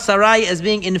saw Sarai as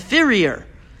being inferior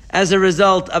as a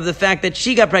result of the fact that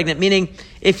she got pregnant. Meaning,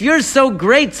 if you're so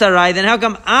great, Sarai, then how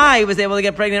come I was able to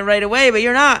get pregnant right away, but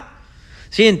you're not?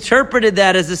 She interpreted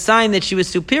that as a sign that she was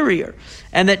superior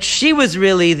and that she was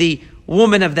really the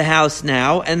woman of the house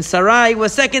now, and Sarai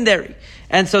was secondary.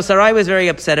 And so Sarai was very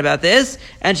upset about this,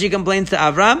 and she complains to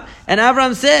Avram, and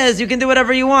Avram says, you can do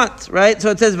whatever you want, right? So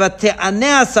it says,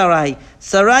 Vate'anea Sarai.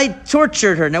 Sarai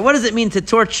tortured her. Now what does it mean to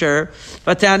torture?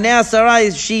 Vate'anea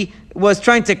Sarai, she was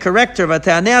trying to correct her.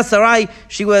 Vate'anea Sarai,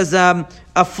 she was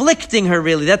afflicting her,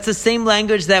 really. That's the same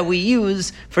language that we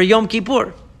use for Yom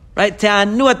Kippur. Right?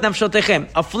 Te'anu et nafshotechem.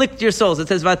 Afflict your souls. It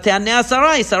says, Vate'anea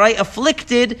Sarai. Sarai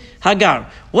afflicted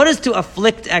Hagar. What does to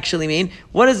afflict actually mean?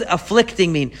 What does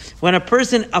afflicting mean? When a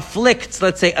person afflicts,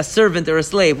 let's say, a servant or a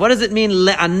slave, what does it mean,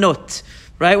 le'anot?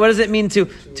 Right? What does it mean to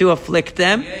afflict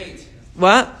them? Create.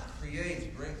 What?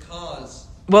 Create. Bring cause.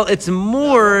 Well, it's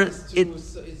more...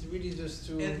 It's really just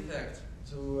to... Infect.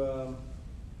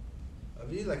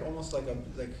 Really like almost like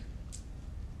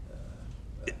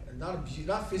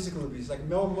not physical abuse, like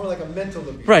more like a mental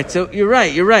abuse. Right, so you're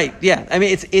right. Yeah, I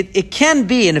mean, it can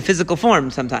be in a physical form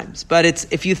sometimes, but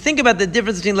if you think about the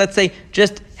difference between, let's say,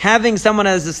 just having someone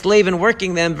as a slave and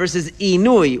working them versus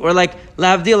inui, or like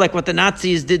lavdil, like what the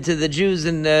Nazis did to the Jews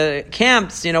in the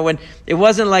camps, when it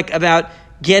wasn't like about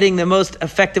getting the most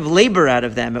effective labor out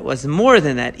of them. It was more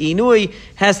than that. Inui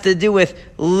has to do with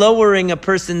lowering a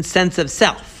person's sense of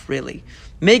self, really.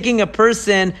 Putting a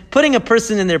person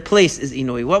in their place is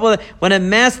inui. When a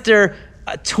master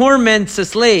torments a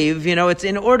slave, it's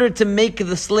in order to make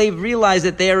the slave realize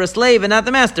that they are a slave and not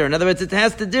the master. In other words, it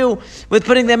has to do with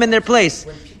putting them in their place.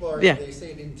 When people they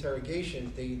say in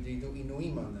interrogation, they do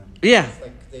inuim on them. Yeah. It's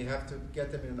like they have to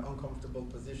get them in an uncomfortable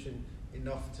position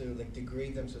enough to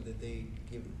degrade them so that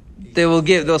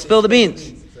they'll spill the beans.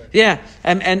 Exactly. Yeah,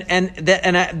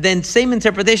 then same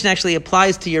interpretation actually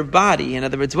applies to your body. In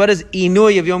other words, what does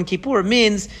inui of Yom Kippur? It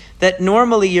means that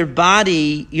normally your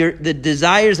body, the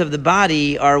desires of the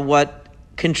body are what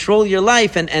control your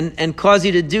life and cause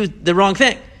you to do the wrong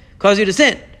thing, cause you to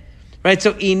sin. Right?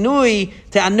 So inui,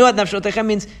 te'anuat nafshotechem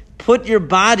means put your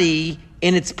body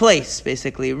in its place,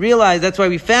 basically. Realize that's why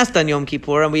we fast on Yom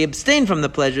Kippur and we abstain from the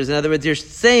pleasures. In other words, you're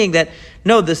saying that,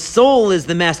 no, the soul is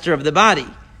the master of the body.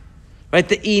 Right?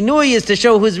 The Inui is to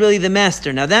show who's really the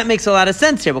master. Now that makes a lot of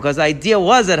sense here, because the idea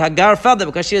was that Hagar felt that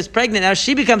because she was pregnant, now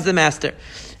she becomes the master.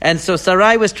 And so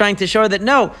Sarai was trying to show her that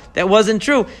no, that wasn't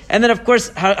true. And then of course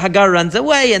Hagar runs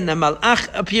away, and the Malach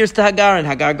appears to Hagar, and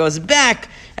Hagar goes back,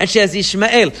 and she has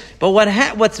Ishmael. But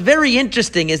what's very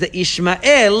interesting is that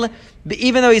Ishmael,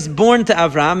 even though he's born to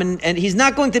Avram, and he's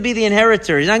not going to be the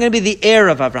inheritor, he's not going to be the heir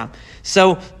of Avram.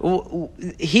 So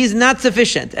he's not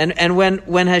sufficient. And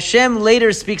when Hashem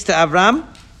later speaks to Avram,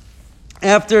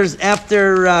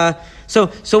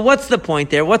 so what's the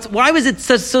point there? Why was it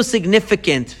so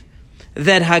significant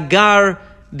that Hagar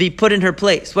be put in her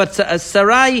place?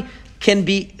 Sarai can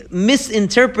be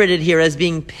misinterpreted here as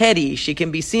being petty. She can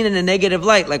be seen in a negative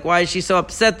light. Like, why is she so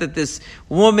upset that this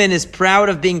woman is proud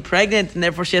of being pregnant and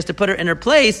therefore she has to put her in her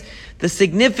place? The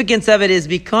significance of it is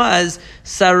because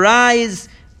Sarai's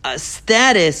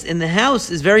status in the house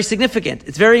is very significant.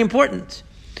 It's very important.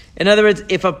 In other words,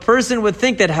 if a person would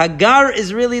think that Hagar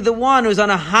is really the one who's on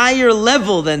a higher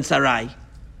level than Sarai,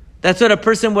 that's what a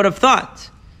person would have thought.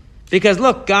 Because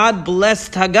look, God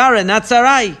blessed Hagar and not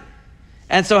Sarai.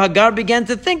 And so Hagar began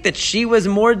to think that she was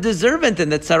more deserving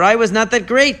and that Sarai was not that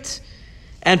great.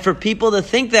 And for people to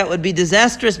think that would be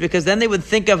disastrous, because then they would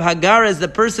think of Hagar as the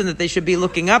person that they should be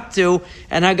looking up to,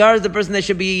 and Hagar is the person they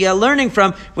should be learning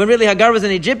from, when really Hagar was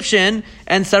an Egyptian,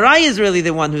 and Sarai is really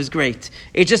the one who's great.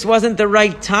 It just wasn't the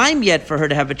right time yet for her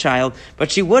to have a child,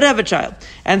 but she would have a child.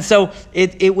 And so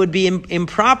it would be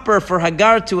improper for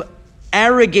Hagar to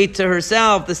arrogate to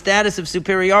herself the status of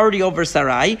superiority over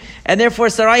Sarai, and therefore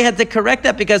Sarai had to correct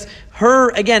that, because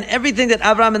everything that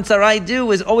Avram and Sarai do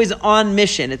is always on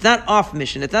mission. It's not off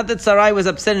mission. It's not that Sarai was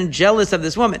upset and jealous of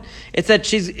this woman. It's that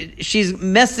she's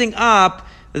messing up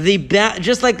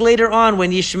just like later on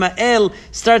when Ishmael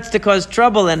starts to cause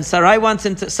trouble and Sarah wants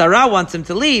him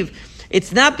to leave.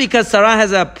 It's not because Sarah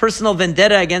has a personal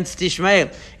vendetta against Ishmael.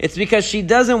 It's because she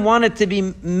doesn't want it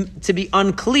to be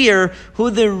unclear who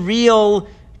the real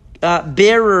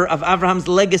bearer of Abraham's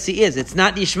legacy is. It's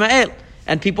not Ishmael.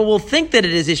 And people will think that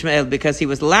it is Ishmael because he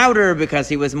was louder, because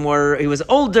he was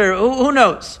older, who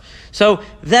knows? So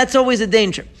that's always a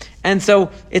danger. And so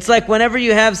it's like whenever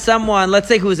you have someone, let's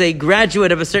say who's a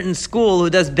graduate of a certain school who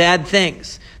does bad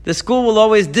things, the school will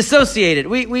always dissociate it.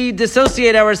 We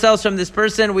dissociate ourselves from this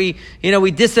person. We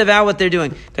disavow what they're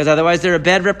doing, because otherwise they're a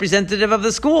bad representative of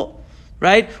the school,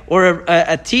 right? Or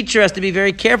a teacher has to be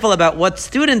very careful about what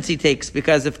students he takes,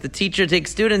 because if the teacher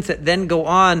takes students that then go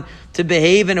on to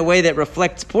behave in a way that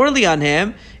reflects poorly on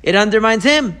him, it undermines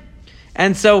him.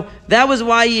 And so that was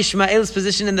why Ishmael's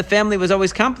position in the family was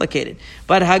always complicated.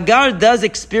 But Hagar does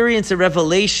experience a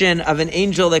revelation of an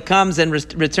angel that comes and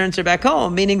returns her back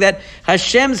home, meaning that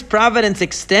Hashem's providence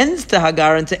extends to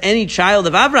Hagar and to any child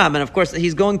of Abraham. And of course,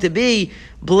 he's going to be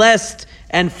blessed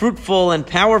and fruitful and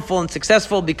powerful and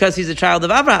successful because he's a child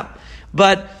of Abraham.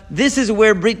 But this is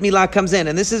where Brit Milah comes in.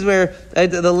 And this is where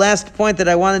the last point that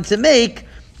I wanted to make,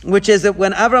 which is that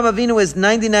when Avraham Avinu is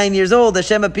 99 years old,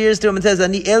 Hashem appears to him and says,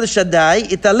 Ani El Shaddai,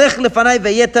 italech lefanai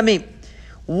v'yeh tamim.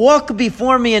 Walk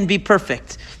before me and be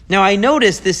perfect. Now I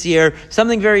noticed this year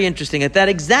something very interesting. That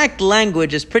exact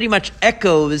language is pretty much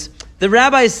echoes. The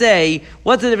rabbis say,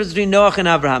 what's the difference between Noach and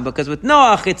Avraham? Because with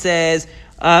Noach it says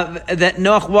that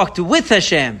Noach walked with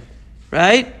Hashem,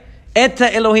 right?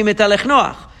 Eta Elohim italech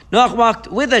Noach. Noach walked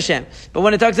with Hashem. But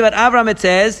when it talks about Avraham, it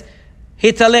says,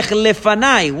 Hitalech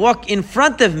lefanai, walk in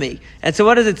front of me. And so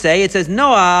what does it say? It says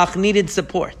Noach needed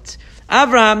support.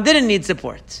 Avraham didn't need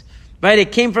support. Right?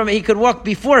 It came from, he could walk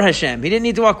before Hashem. He didn't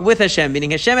need to walk with Hashem,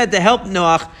 meaning Hashem had to help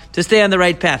Noach to stay on the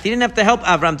right path. He didn't have to help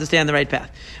Avraham to stay on the right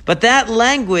path. But that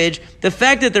language, the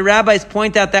fact that the rabbis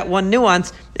point out that one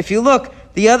nuance, if you look,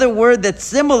 the other word that's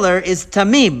similar is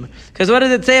tamim. Because what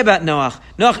does it say about Noach?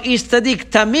 Noach ish tzaddik,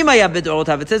 tamim haya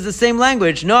b'dorotav. It says the same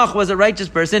language. Noach was a righteous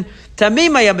person.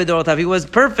 Tamim haya b'dorotav. He was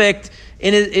perfect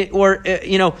in his,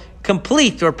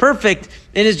 complete or perfect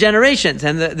in his generations.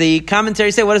 And the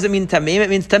commentaries say, what does it mean tamim? It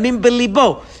means tamim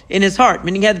b'libo, in his heart.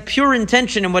 Meaning he had pure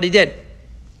intention in what he did.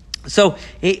 So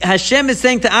Hashem is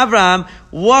saying to Avraham,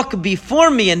 walk before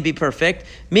me and be perfect.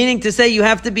 Meaning to say you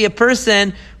have to be a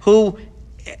person who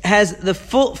has the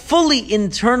fully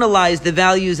internalized the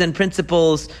values and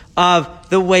principles of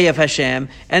the way of Hashem,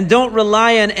 and don't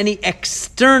rely on any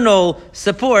external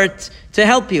support to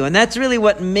help you. And that's really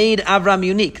what made Avram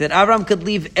unique, that Avram could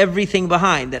leave everything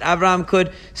behind, that Avram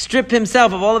could strip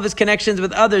himself of all of his connections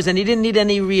with others, and he didn't need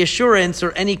any reassurance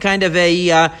or any kind of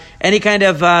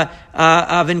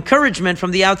of encouragement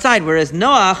from the outside. Whereas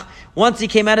Noach, once he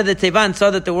came out of the Teva and saw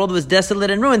that the world was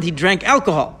desolate and ruined, he drank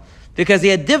alcohol because he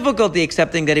had difficulty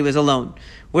accepting that he was alone.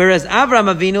 Whereas Avram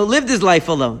Avinu lived his life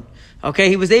alone. Okay,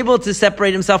 he was able to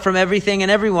separate himself from everything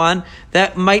and everyone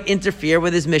that might interfere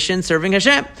with his mission serving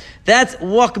Hashem. That's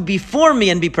walk before me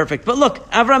and be perfect. But look,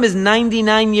 Avram is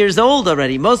 99 years old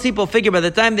already. Most people figure by the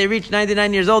time they reach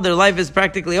 99 years old, their life is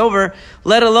practically over,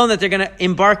 let alone that they're going to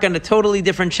embark on a totally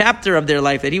different chapter of their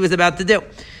life that he was about to do.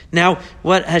 Now,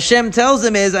 what Hashem tells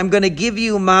him is, I'm going to give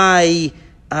you my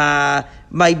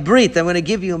brit, I'm going to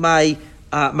give you my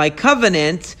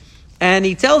covenant. And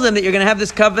he tells him that you're going to have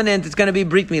this covenant, it's going to be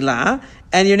Brit Milah,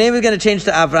 and your name is going to change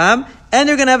to Avram, and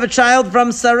you're going to have a child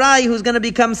from Sarai who's going to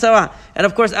become Sarah. And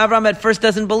of course, Avram at first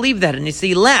doesn't believe that, and you see,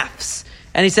 he laughs.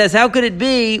 And he says, how could it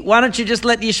be? Why don't you just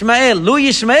let Yishmael, Lu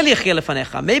Yishmael yachil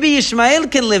lefanecha. Maybe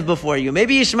Yishmael can live before you.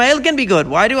 Maybe Yishmael can be good.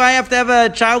 Why do I have to have a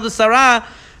child with Sarah?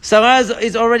 Sarah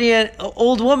is already an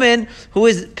old woman who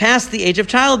is past the age of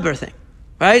childbirthing.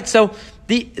 Right? So,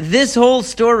 this whole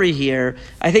story here,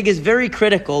 I think, is very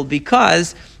critical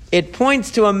because it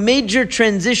points to a major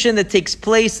transition that takes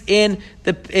place in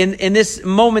this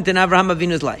moment in Avraham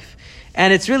Avinu's life.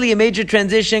 And it's really a major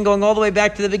transition going all the way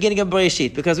back to the beginning of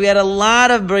Bereshit, because we had a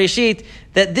lot of Bereshit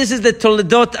that this is the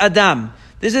Toledot Adam.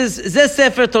 This is Zeh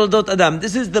Sefer Toledot Adam.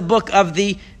 This is the book of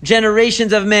the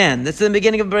generations of man. This is the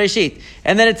beginning of Bereshit.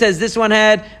 And then it says this one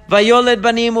had Vayoled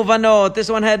Banim Uvanot. This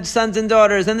one had sons and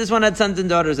daughters. And this one had sons and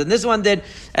daughters. And this one did.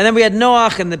 And then we had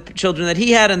Noach and the children that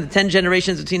he had, and the 10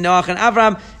 generations between Noach and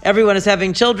Avram. Everyone is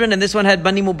having children. And this one had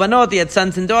Banim Uvanot. He had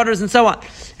sons and daughters, and so on.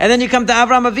 And then you come to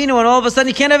Avram Avinu, and all of a sudden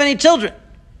you can't have any children.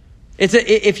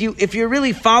 If you're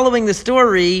really following the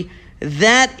story,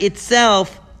 that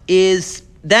itself is...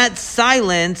 that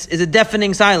silence is a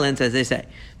deafening silence, as they say.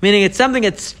 Meaning it's something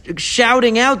that's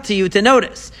shouting out to you to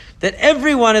notice. That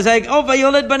everyone is like, oh,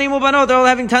 Vayoled Banim Ubanot, they're all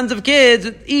having tons of kids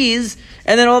with ease.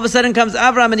 And then all of a sudden comes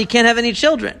Avram and he can't have any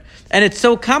children. And it's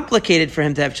so complicated for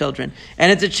him to have children.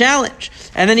 And it's a challenge.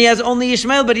 And then he has only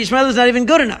Ishmael, but Ishmael is not even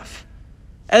good enough.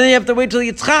 And then you have to wait till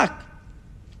Yitzchak,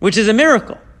 which is a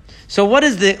miracle. So what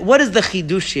is the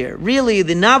chidush here? Really,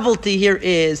 the novelty here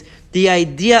is the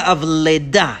idea of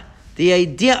leda. The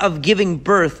idea of giving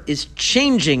birth is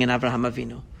changing in Avraham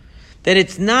Avinu. That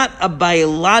it's not a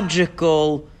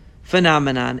biological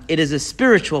phenomenon, it is a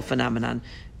spiritual phenomenon.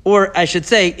 Or I should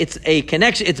say, it's a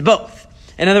connection, it's both.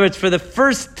 In other words, for the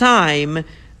first time,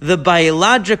 the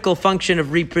biological function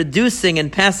of reproducing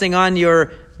and passing on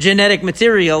your genetic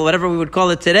material, whatever we would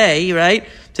call it today, right,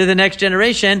 to the next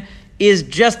generation, is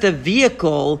just a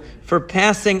vehicle for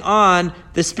passing on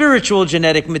the spiritual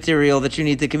genetic material that you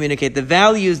need to communicate, the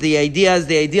values, the ideas,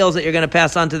 the ideals that you're going to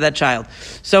pass on to that child.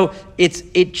 So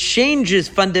it changes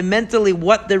fundamentally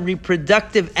what the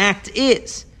reproductive act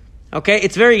is. Okay?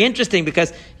 It's very interesting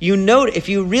because if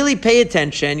you really pay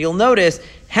attention, you'll notice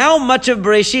how much of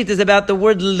Bereshit is about the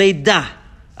word leda,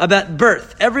 about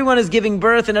birth. Everyone is giving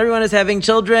birth and everyone is having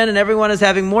children and everyone is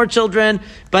having more children,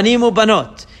 banim u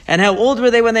banot. And how old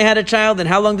were they when they had a child? And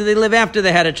how long did they live after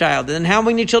they had a child? And then how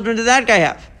many children did that guy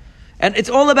have? And it's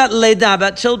all about leda,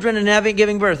 about children and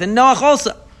giving birth. And Noach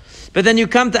also. But then you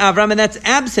come to Avram and that's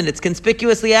absent. It's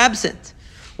conspicuously absent.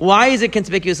 Why is it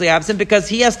conspicuously absent? Because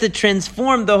he has to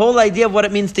transform the whole idea of what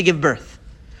it means to give birth.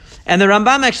 And the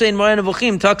Rambam actually in Moreh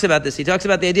Nevuchim talks about this. He talks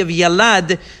about the idea of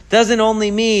yalad doesn't only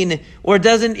mean,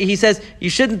 he says, you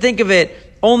shouldn't think of it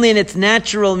only in its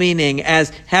natural meaning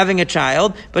as having a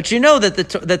child, but you know that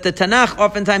the Tanakh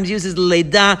oftentimes uses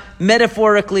leda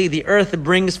metaphorically. The earth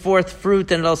brings forth fruit,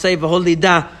 and it'll say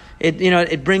v'holida.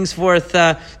 It brings forth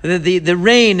the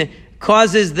rain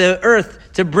causes the earth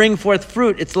to bring forth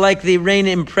fruit. It's like the rain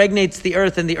impregnates the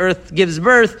earth, and the earth gives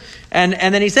birth. And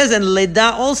then he says, and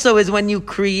leda also is when you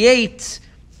create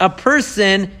a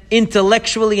person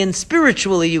intellectually and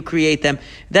spiritually, you create them.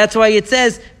 That's why it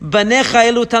says,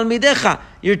 Banecha elu talmidecha.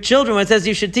 Your children, when it says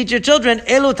you should teach your children,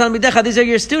 elu talmidecha, these are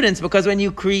your students, because when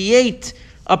you create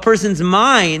a person's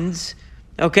mind,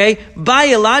 okay,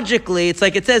 biologically, it's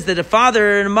like it says that a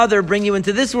father and a mother bring you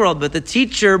into this world, but the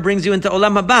teacher brings you into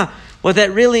olam haba. What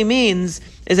that really means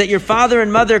is that your father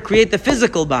and mother create the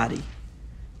physical body.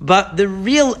 But the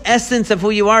real essence of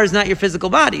who you are is not your physical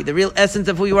body. The real essence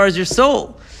of who you are is your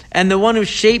soul. And the one who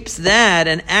shapes that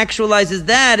and actualizes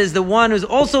that is the one who's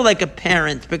also like a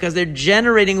parent, because they're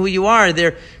generating who you are.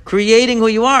 They're creating who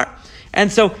you are.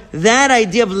 And so that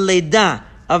idea of leda,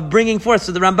 of bringing forth.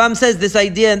 So the Rambam says this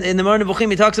idea in the Moreh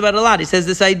Nevuchim, he talks about it a lot. He says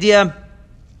this idea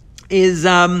is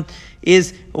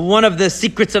one of the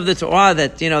secrets of the Torah,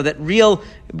 that that real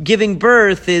giving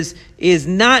birth is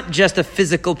not just a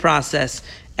physical process.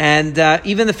 And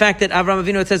even the fact that Avraham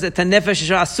Avinu, it says that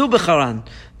Tanefesh asu b'Charan,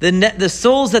 the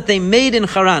souls that they made in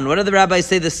Haran. What do the rabbis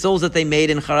say? The souls that they made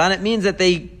in Haran. It means that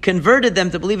they converted them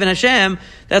to believe in Hashem.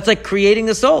 That's like creating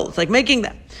the soul. It's like making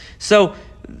them. So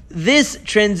this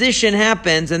transition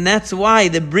happens, and that's why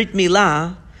the Brit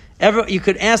Milah. You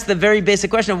could ask the very basic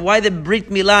question of why the Brit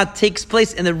Milah takes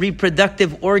place in the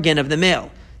reproductive organ of the male.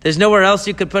 There's nowhere else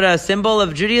you could put a symbol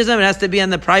of Judaism. It has to be on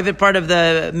the private part of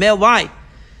the male. Why?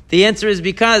 The answer is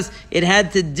because it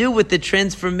had to do with the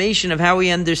transformation of how we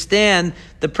understand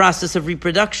the process of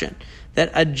reproduction.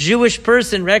 That a Jewish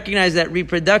person recognized that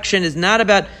reproduction is not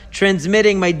about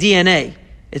transmitting my DNA.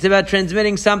 It's about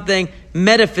transmitting something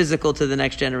metaphysical to the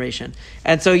next generation.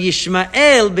 And so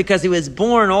Yishmael, because he was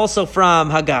born also from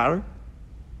Hagar,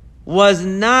 was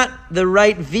not the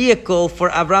right vehicle for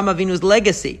Avraham Avinu's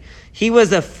legacy. He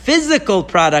was a physical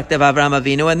product of Avraham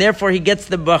Avinu, and therefore he gets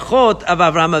the brachot of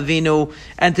Avraham Avinu,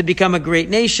 and to become a great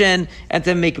nation, and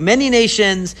to make many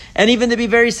nations, and even to be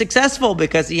very successful,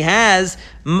 because he has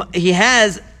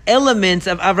elements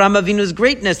of Avraham Avinu's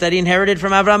greatness that he inherited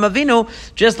from Avraham Avinu.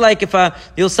 Just like if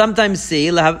you'll sometimes see,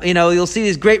 you'll see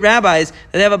these great rabbis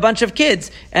that have a bunch of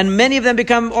kids, and many of them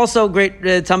become also great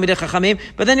Talmidei Chachamim.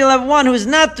 But then you'll have one who's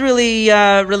not really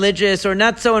religious or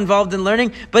not so involved in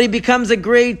learning, but he becomes a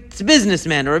great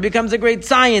businessman, or he becomes a great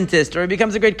scientist, or he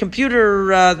becomes a great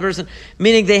computer person.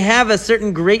 Meaning they have a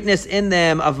certain greatness in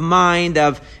them of mind,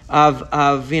 of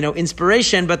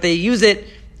inspiration, but they use it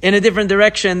in a different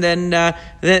direction than Torah.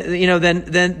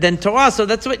 So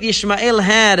that's what Yishmael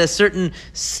had, a certain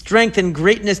strength and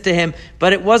greatness to him,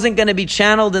 but it wasn't going to be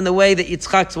channeled in the way that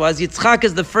Yitzchak's was. Yitzchak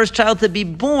is the first child to be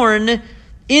born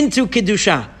into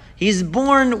Kedusha. He's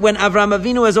born when Avraham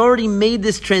Avinu has already made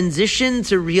this transition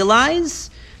to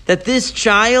realize that this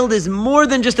child is more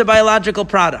than just a biological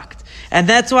product. And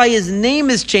that's why his name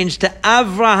is changed to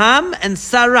Avraham and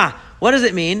Sarah. What does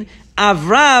it mean?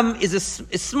 Avram is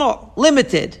small,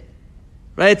 limited,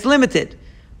 right? It's limited.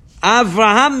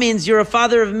 Avraham means you're a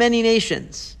father of many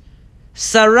nations.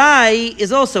 Sarai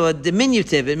is also a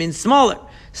diminutive. It means smaller.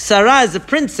 Sarah is a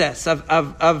princess of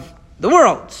the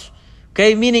world.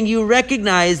 Okay, meaning you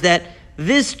recognize that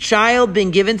this child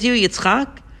being given to you,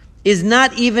 Yitzchak, is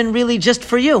not even really just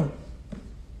for you.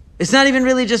 It's not even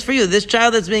really just for you. This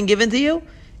child that's being given to you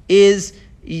is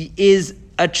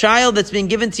a child that's being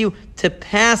given to you to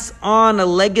pass on a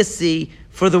legacy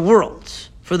for the world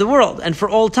and for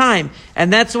all time.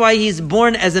 And that's why he's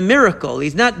born as a miracle.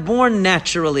 He's not born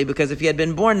naturally, because if he had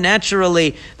been born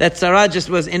naturally, that Sarah just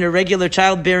was in irregular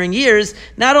childbearing years,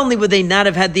 not only would they not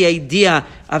have had the idea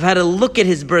of how to look at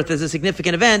his birth as a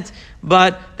significant event,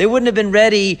 but they wouldn't have been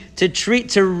ready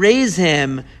to raise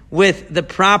him with the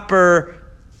proper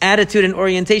attitude and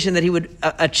orientation that he would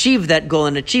achieve that goal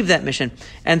and achieve that mission.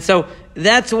 And so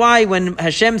that's why when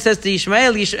Hashem says to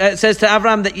Yishmael, says to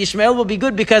Avraham that Yishmael will be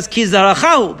good because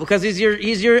kizarachahu, because he's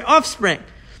your offspring.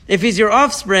 If he's your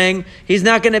offspring, he's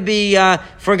not going to be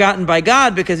forgotten by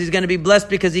God, because he's going to be blessed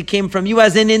because he came from you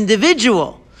as an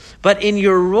individual. But in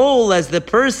your role as the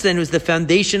person who's the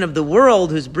foundation of the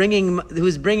world, who's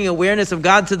bringing awareness of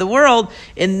God to the world,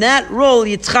 in that role,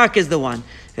 Yitzchak is the one,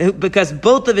 because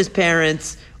both of his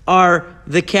parents are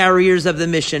the carriers of the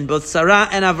mission. Both Sarah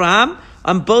and Avraham,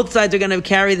 on both sides, are going to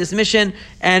carry this mission,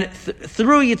 and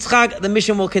through Yitzchak, the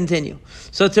mission will continue.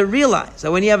 So to realize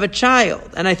that when you have a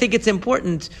child, and I think it's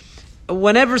important,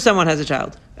 whenever someone has a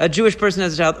child, a Jewish person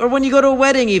has a child, or when you go to a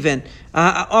wedding even,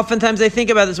 oftentimes I think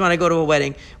about this when I go to a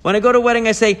wedding. When I go to a wedding,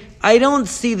 I say, I don't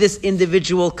see this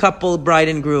individual couple, bride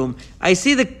and groom. I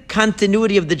see the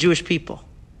continuity of the Jewish people.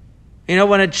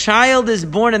 When a child is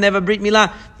born and they have a Brit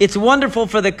Milah, it's wonderful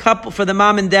for the couple, for the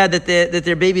mom and dad that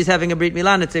their baby is having a Brit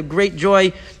Milah, and it's a great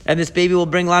joy, and this baby will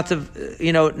bring lots of,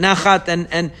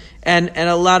 nachat and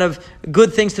a lot of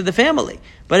good things to the family.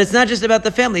 But it's not just about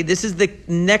the family. This is the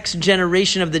next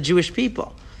generation of the Jewish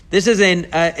people. This is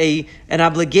an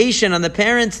obligation on the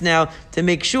parents now to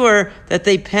make sure that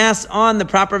they pass on the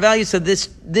proper values, so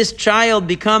this child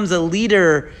becomes a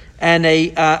leader and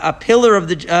a pillar of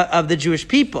the Jewish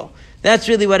people. That's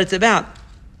really what it's about.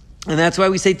 And that's why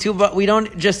we say we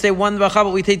don't just say one bracha,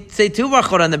 but we say two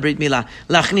brachot on the Brit Milah.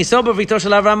 Lachniso b'vrito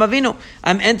shel Avraham Avinu.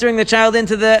 I'm entering the child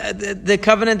into the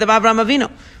covenant of Avraham Avinu,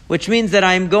 which means that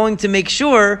I'm going to make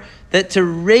sure that to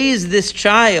raise this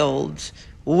child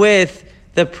with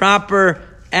the proper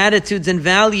attitudes and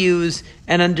values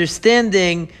and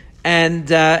understanding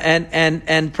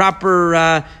and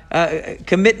proper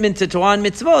commitment to Torah and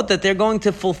mitzvot, that they're going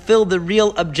to fulfill the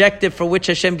real objective for which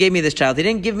Hashem gave me this child. He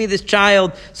didn't give me this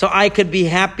child so I could be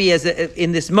happy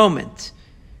in this moment.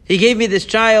 He gave me this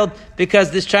child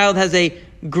because this child has a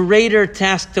greater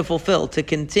task to fulfill, to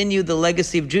continue the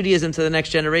legacy of Judaism to the next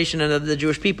generation and of the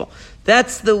Jewish people.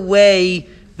 That's the way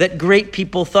that great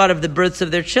people thought of the births of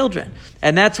their children.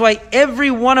 And that's why every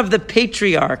one of the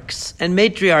patriarchs and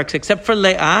matriarchs, except for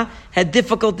Leah, had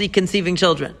difficulty conceiving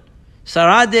children.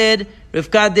 Sarah did,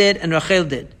 Rivka did, and Rachel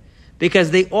did.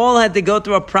 Because they all had to go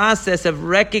through a process of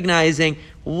recognizing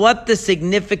what the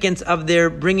significance of their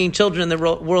bringing children in the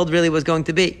world really was going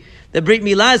to be. The Brit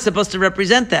Milah is supposed to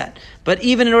represent that. But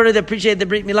even in order to appreciate the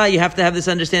Brit Milah, you have to have this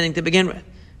understanding to begin with,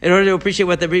 in order to appreciate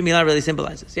what the Brit Milah really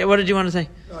symbolizes. Yeah, what did you want to say?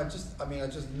 No, I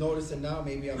just noticed it now,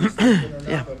 maybe I'm mistaken or not,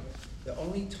 Yeah. but the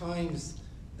only times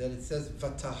that it says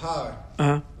Vatahar,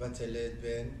 Vateled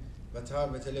ben, Vatahar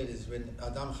Vateled is when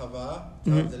Adam Chava,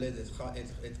 Vateled is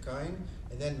Cain,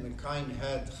 and then when Cain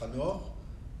had Chanoch,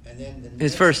 and then the His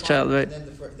next first one, child, right? And then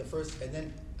the first, and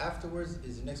then afterwards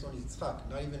is the next one is Yitzchak,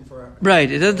 not even for... Right,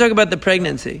 it doesn't talk about the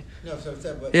pregnancy. No, so it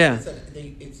said, but Yeah.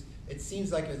 it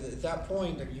seems like at that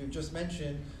point, like you just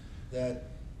mentioned, that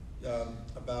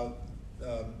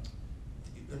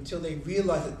until they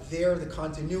realize that they're the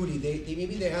continuity,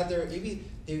 maybe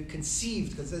they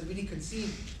conceived, because it says really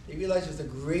conceived, they realize there's a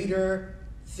greater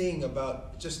thing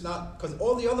about just not, because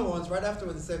all the other ones right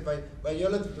afterwards it said by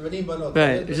Yolad Banim Banot.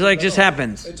 Right, it's like just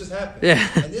happens. It just happened. Yeah.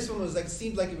 And this one was like,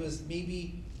 seemed like it was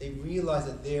maybe they realized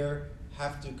that they're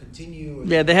have to continue.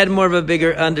 Yeah, they had more of a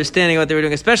bigger understanding of what they were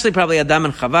doing, especially probably Adam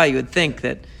and Chava. You would think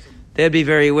that they'd be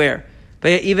very aware.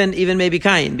 But even maybe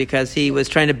Cain, because he was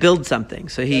trying to build something.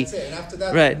 So he, that's it. And after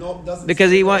that, right,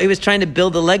 because he was trying to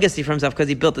build a legacy for himself, because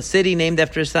he built a city named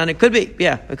after his son. It could be,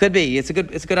 yeah, it could be. It's a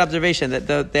good observation that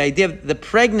the idea of the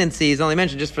pregnancy is only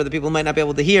mentioned just for the people who might not be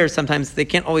able to hear. Sometimes they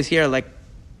can't always hear like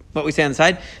what we say on the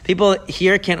side. People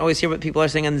here can't always hear what people are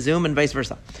saying on Zoom, and vice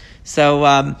versa.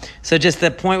 So just the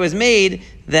point was made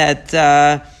that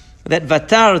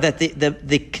Vatar, that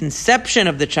the conception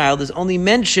of the child is only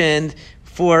mentioned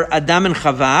for Adam and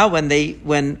Chava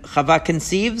when Chava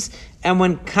conceives, and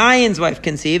when Cain's wife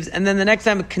conceives, and then the next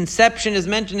time conception is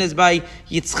mentioned is by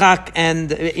Yitzchak, and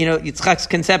Yitzchak's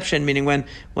conception, meaning when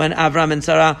Avram and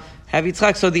Sarah have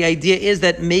Yitzchak. So the idea is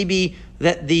that maybe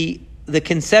that the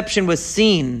conception was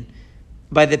seen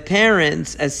by the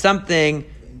parents as something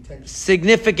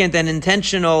significant and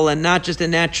intentional, and not just a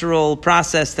natural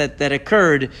process that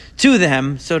occurred to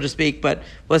them, so to speak, but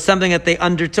was something that they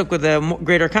undertook with a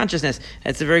greater consciousness.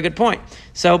 That's a very good point.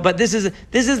 So, but this is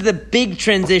the big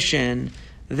transition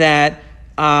that,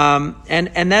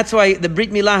 and that's why the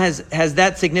Brit Milah has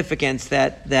that significance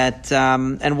that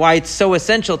and why it's so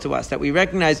essential to us, that we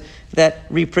recognize that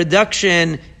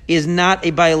reproduction is not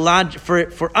a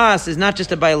for us is not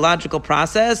just a biological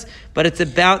process, but it's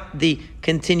about the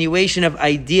continuation of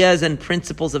ideas and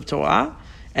principles of Torah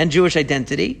and Jewish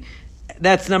identity.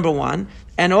 That's number one.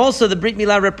 And also the Brit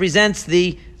Milah represents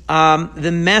the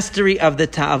mastery of the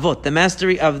ta'avot, the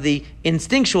mastery of the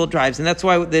instinctual drives. And that's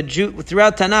why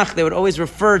throughout Tanakh, they would always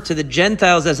refer to the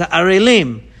Gentiles as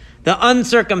arelim, the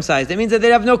uncircumcised. It means that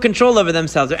they have no control over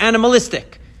themselves. They're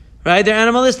animalistic, right? They're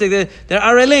animalistic. They're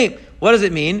arelim. What does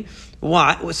it mean?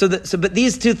 Why? But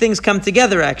these two things come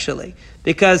together actually,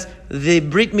 because the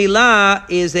Brit Milah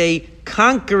is a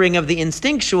conquering of the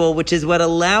instinctual, which is what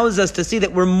allows us to see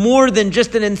that we're more than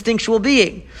just an instinctual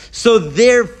being. So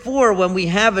therefore, when we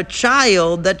have a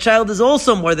child, that child is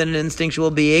also more than an instinctual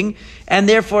being, and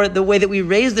therefore the way that we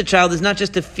raise the child is not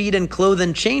just to feed and clothe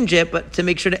and change it, but to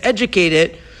make sure to educate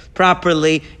it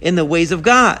properly in the ways of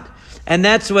God. And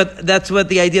that's what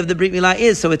the idea of the Brit Milah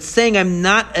is. So it's saying I'm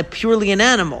not purely an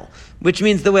animal, which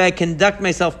means the way I conduct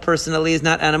myself personally is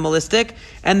not animalistic,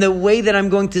 and the way that I'm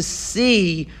going to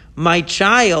see my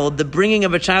child, the bringing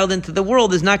of a child into the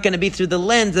world, is not going to be through the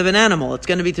lens of an animal. It's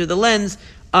going to be through the lens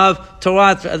of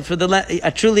Torah,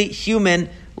 a truly human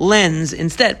lens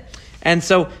instead. And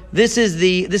so this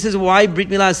is why Brit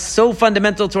Milah is so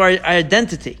fundamental to our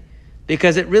identity.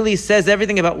 Because it really says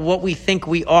everything about what we think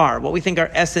we are, what we think our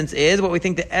essence is, what we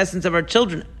think the essence of our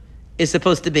children is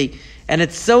supposed to be. And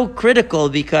it's so critical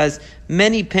because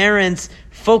many parents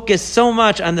focus so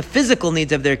much on the physical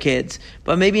needs of their kids,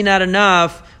 but maybe not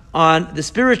enough on the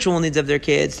spiritual needs of their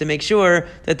kids to make sure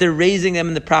that they're raising them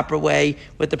in the proper way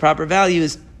with the proper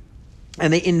values.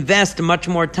 And they invest much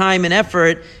more time and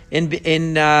effort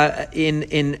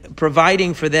in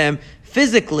providing for them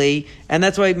physically, and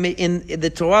that's why in the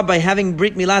Torah, by having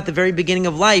Brit Milah at the very beginning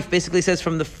of life, basically says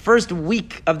from the first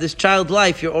week of this child's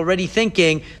life, you're already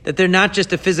thinking that they're not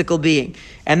just a physical being.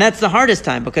 And that's the hardest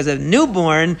time, because a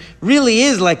newborn really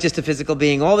is like just a physical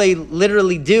being. All they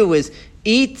literally do is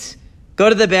eat, go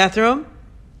to the bathroom,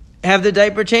 have the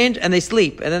diaper change, and they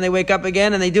sleep. And then they wake up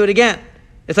again and they do it again.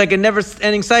 It's like a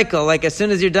never-ending cycle. Like as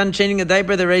soon as you're done changing the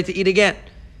diaper, they're ready to eat again.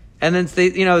 And then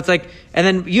it's like, and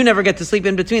then you never get to sleep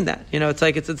in between that. It's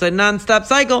like it's a non-stop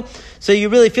cycle. So you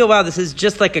really feel, wow, this is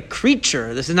just like a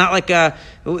creature. This is not like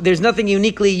there's nothing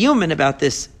uniquely human about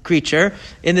this creature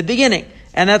in the beginning.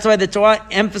 And that's why the Torah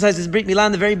emphasizes Brit Milah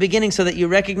in the very beginning, so that you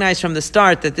recognize from the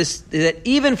start that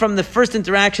even from the first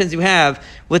interactions you have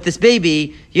with this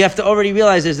baby, you have to already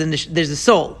realize there's a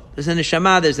soul, there's a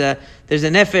neshama, there's a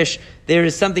nefesh, there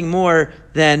is something more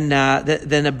than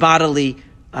a bodily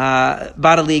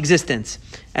existence.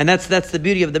 And that's the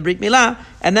beauty of the Brit Milah,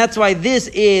 and that's why this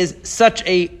is such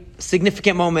a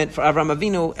significant moment for Avraham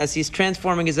Avinu as he's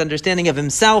transforming his understanding of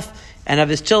himself and of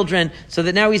his children, so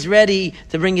that now he's ready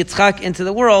to bring Yitzchak into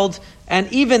the world.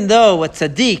 And even though a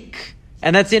tzaddik,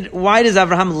 and that's it, why does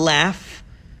Avraham laugh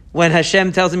when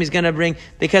Hashem tells him he's going to bring?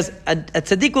 Because a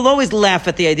tzaddik will always laugh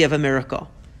at the idea of a miracle.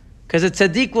 Because a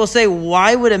tzaddik will say,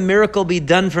 why would a miracle be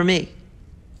done for me?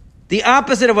 The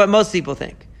opposite of what most people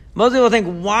think. Most people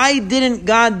think, why didn't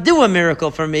God do a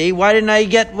miracle for me? Why didn't I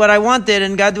get what I wanted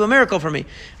and God do a miracle for me?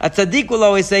 A tzaddik will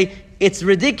always say, it's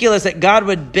ridiculous that God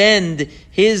would bend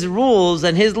his rules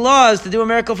and his laws to do a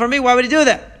miracle for me. Why would he do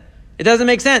that? It doesn't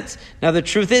make sense. Now the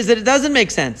truth is that it doesn't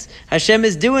make sense. Hashem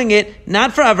is doing it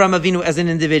not for Avraham Avinu as an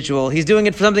individual. He's doing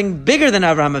it for something bigger than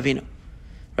Avraham Avinu.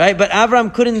 Right? But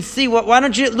Avraham couldn't see, why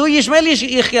don't you, Lu Yishmael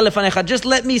yichya lefanecha, just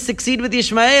let me succeed with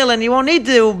Yishmael and you won't need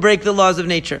to break the laws of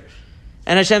nature.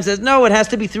 And Hashem says, no, it has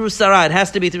to be through Sarah. It has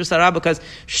to be through Sarah because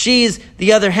she's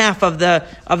the other half of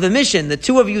the mission. The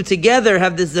two of you together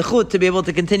have this zechut to be able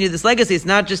to continue this legacy. It's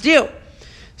not just you.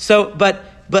 So, but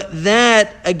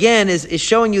that again is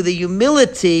showing you the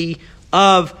humility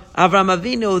of Avraham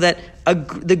Avinu, that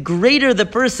the greater the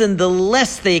person, the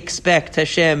less they expect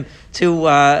Hashem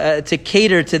to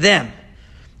cater to them.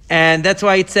 And that's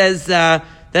why it says,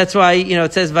 it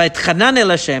says, Vayitchanan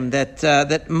el Hashem, that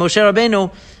Moshe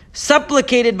Rabbeinu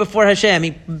supplicated before Hashem. He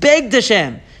begged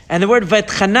Hashem. And the word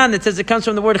Vayitchanan, it says it comes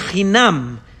from the word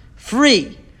chinam,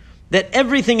 free. That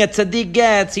everything a tzaddik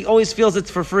gets, he always feels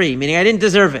it's for free. Meaning, I didn't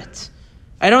deserve it.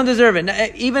 I don't deserve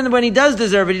it. Even when he does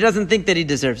deserve it, he doesn't think that he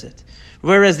deserves it.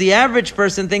 Whereas the average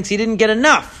person thinks he didn't get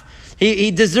enough.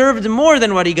 He deserved more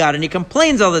than what he got, and he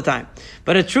complains all the time.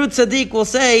 But a true tzaddik will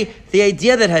say, the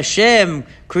idea that Hashem,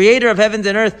 creator of heavens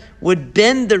and earth, would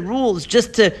bend the rules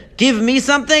just to give me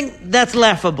something, that's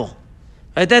laughable.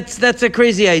 Right? That's a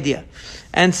crazy idea.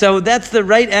 And so that's the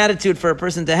right attitude for a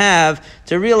person to have,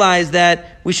 to realize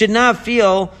that we should not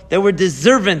feel that we're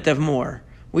deserving of more.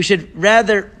 We should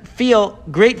rather feel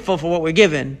grateful for what we're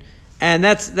given. And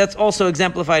that's also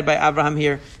exemplified by Abraham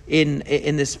here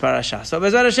in this parasha. So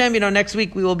B'ezrat Hashem, next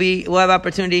week we'll have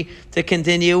opportunity to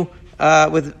continue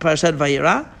with Parashat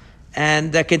Vayera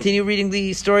and continue reading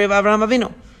the story of Avraham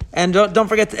Avinu. And don't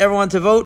forget everyone to vote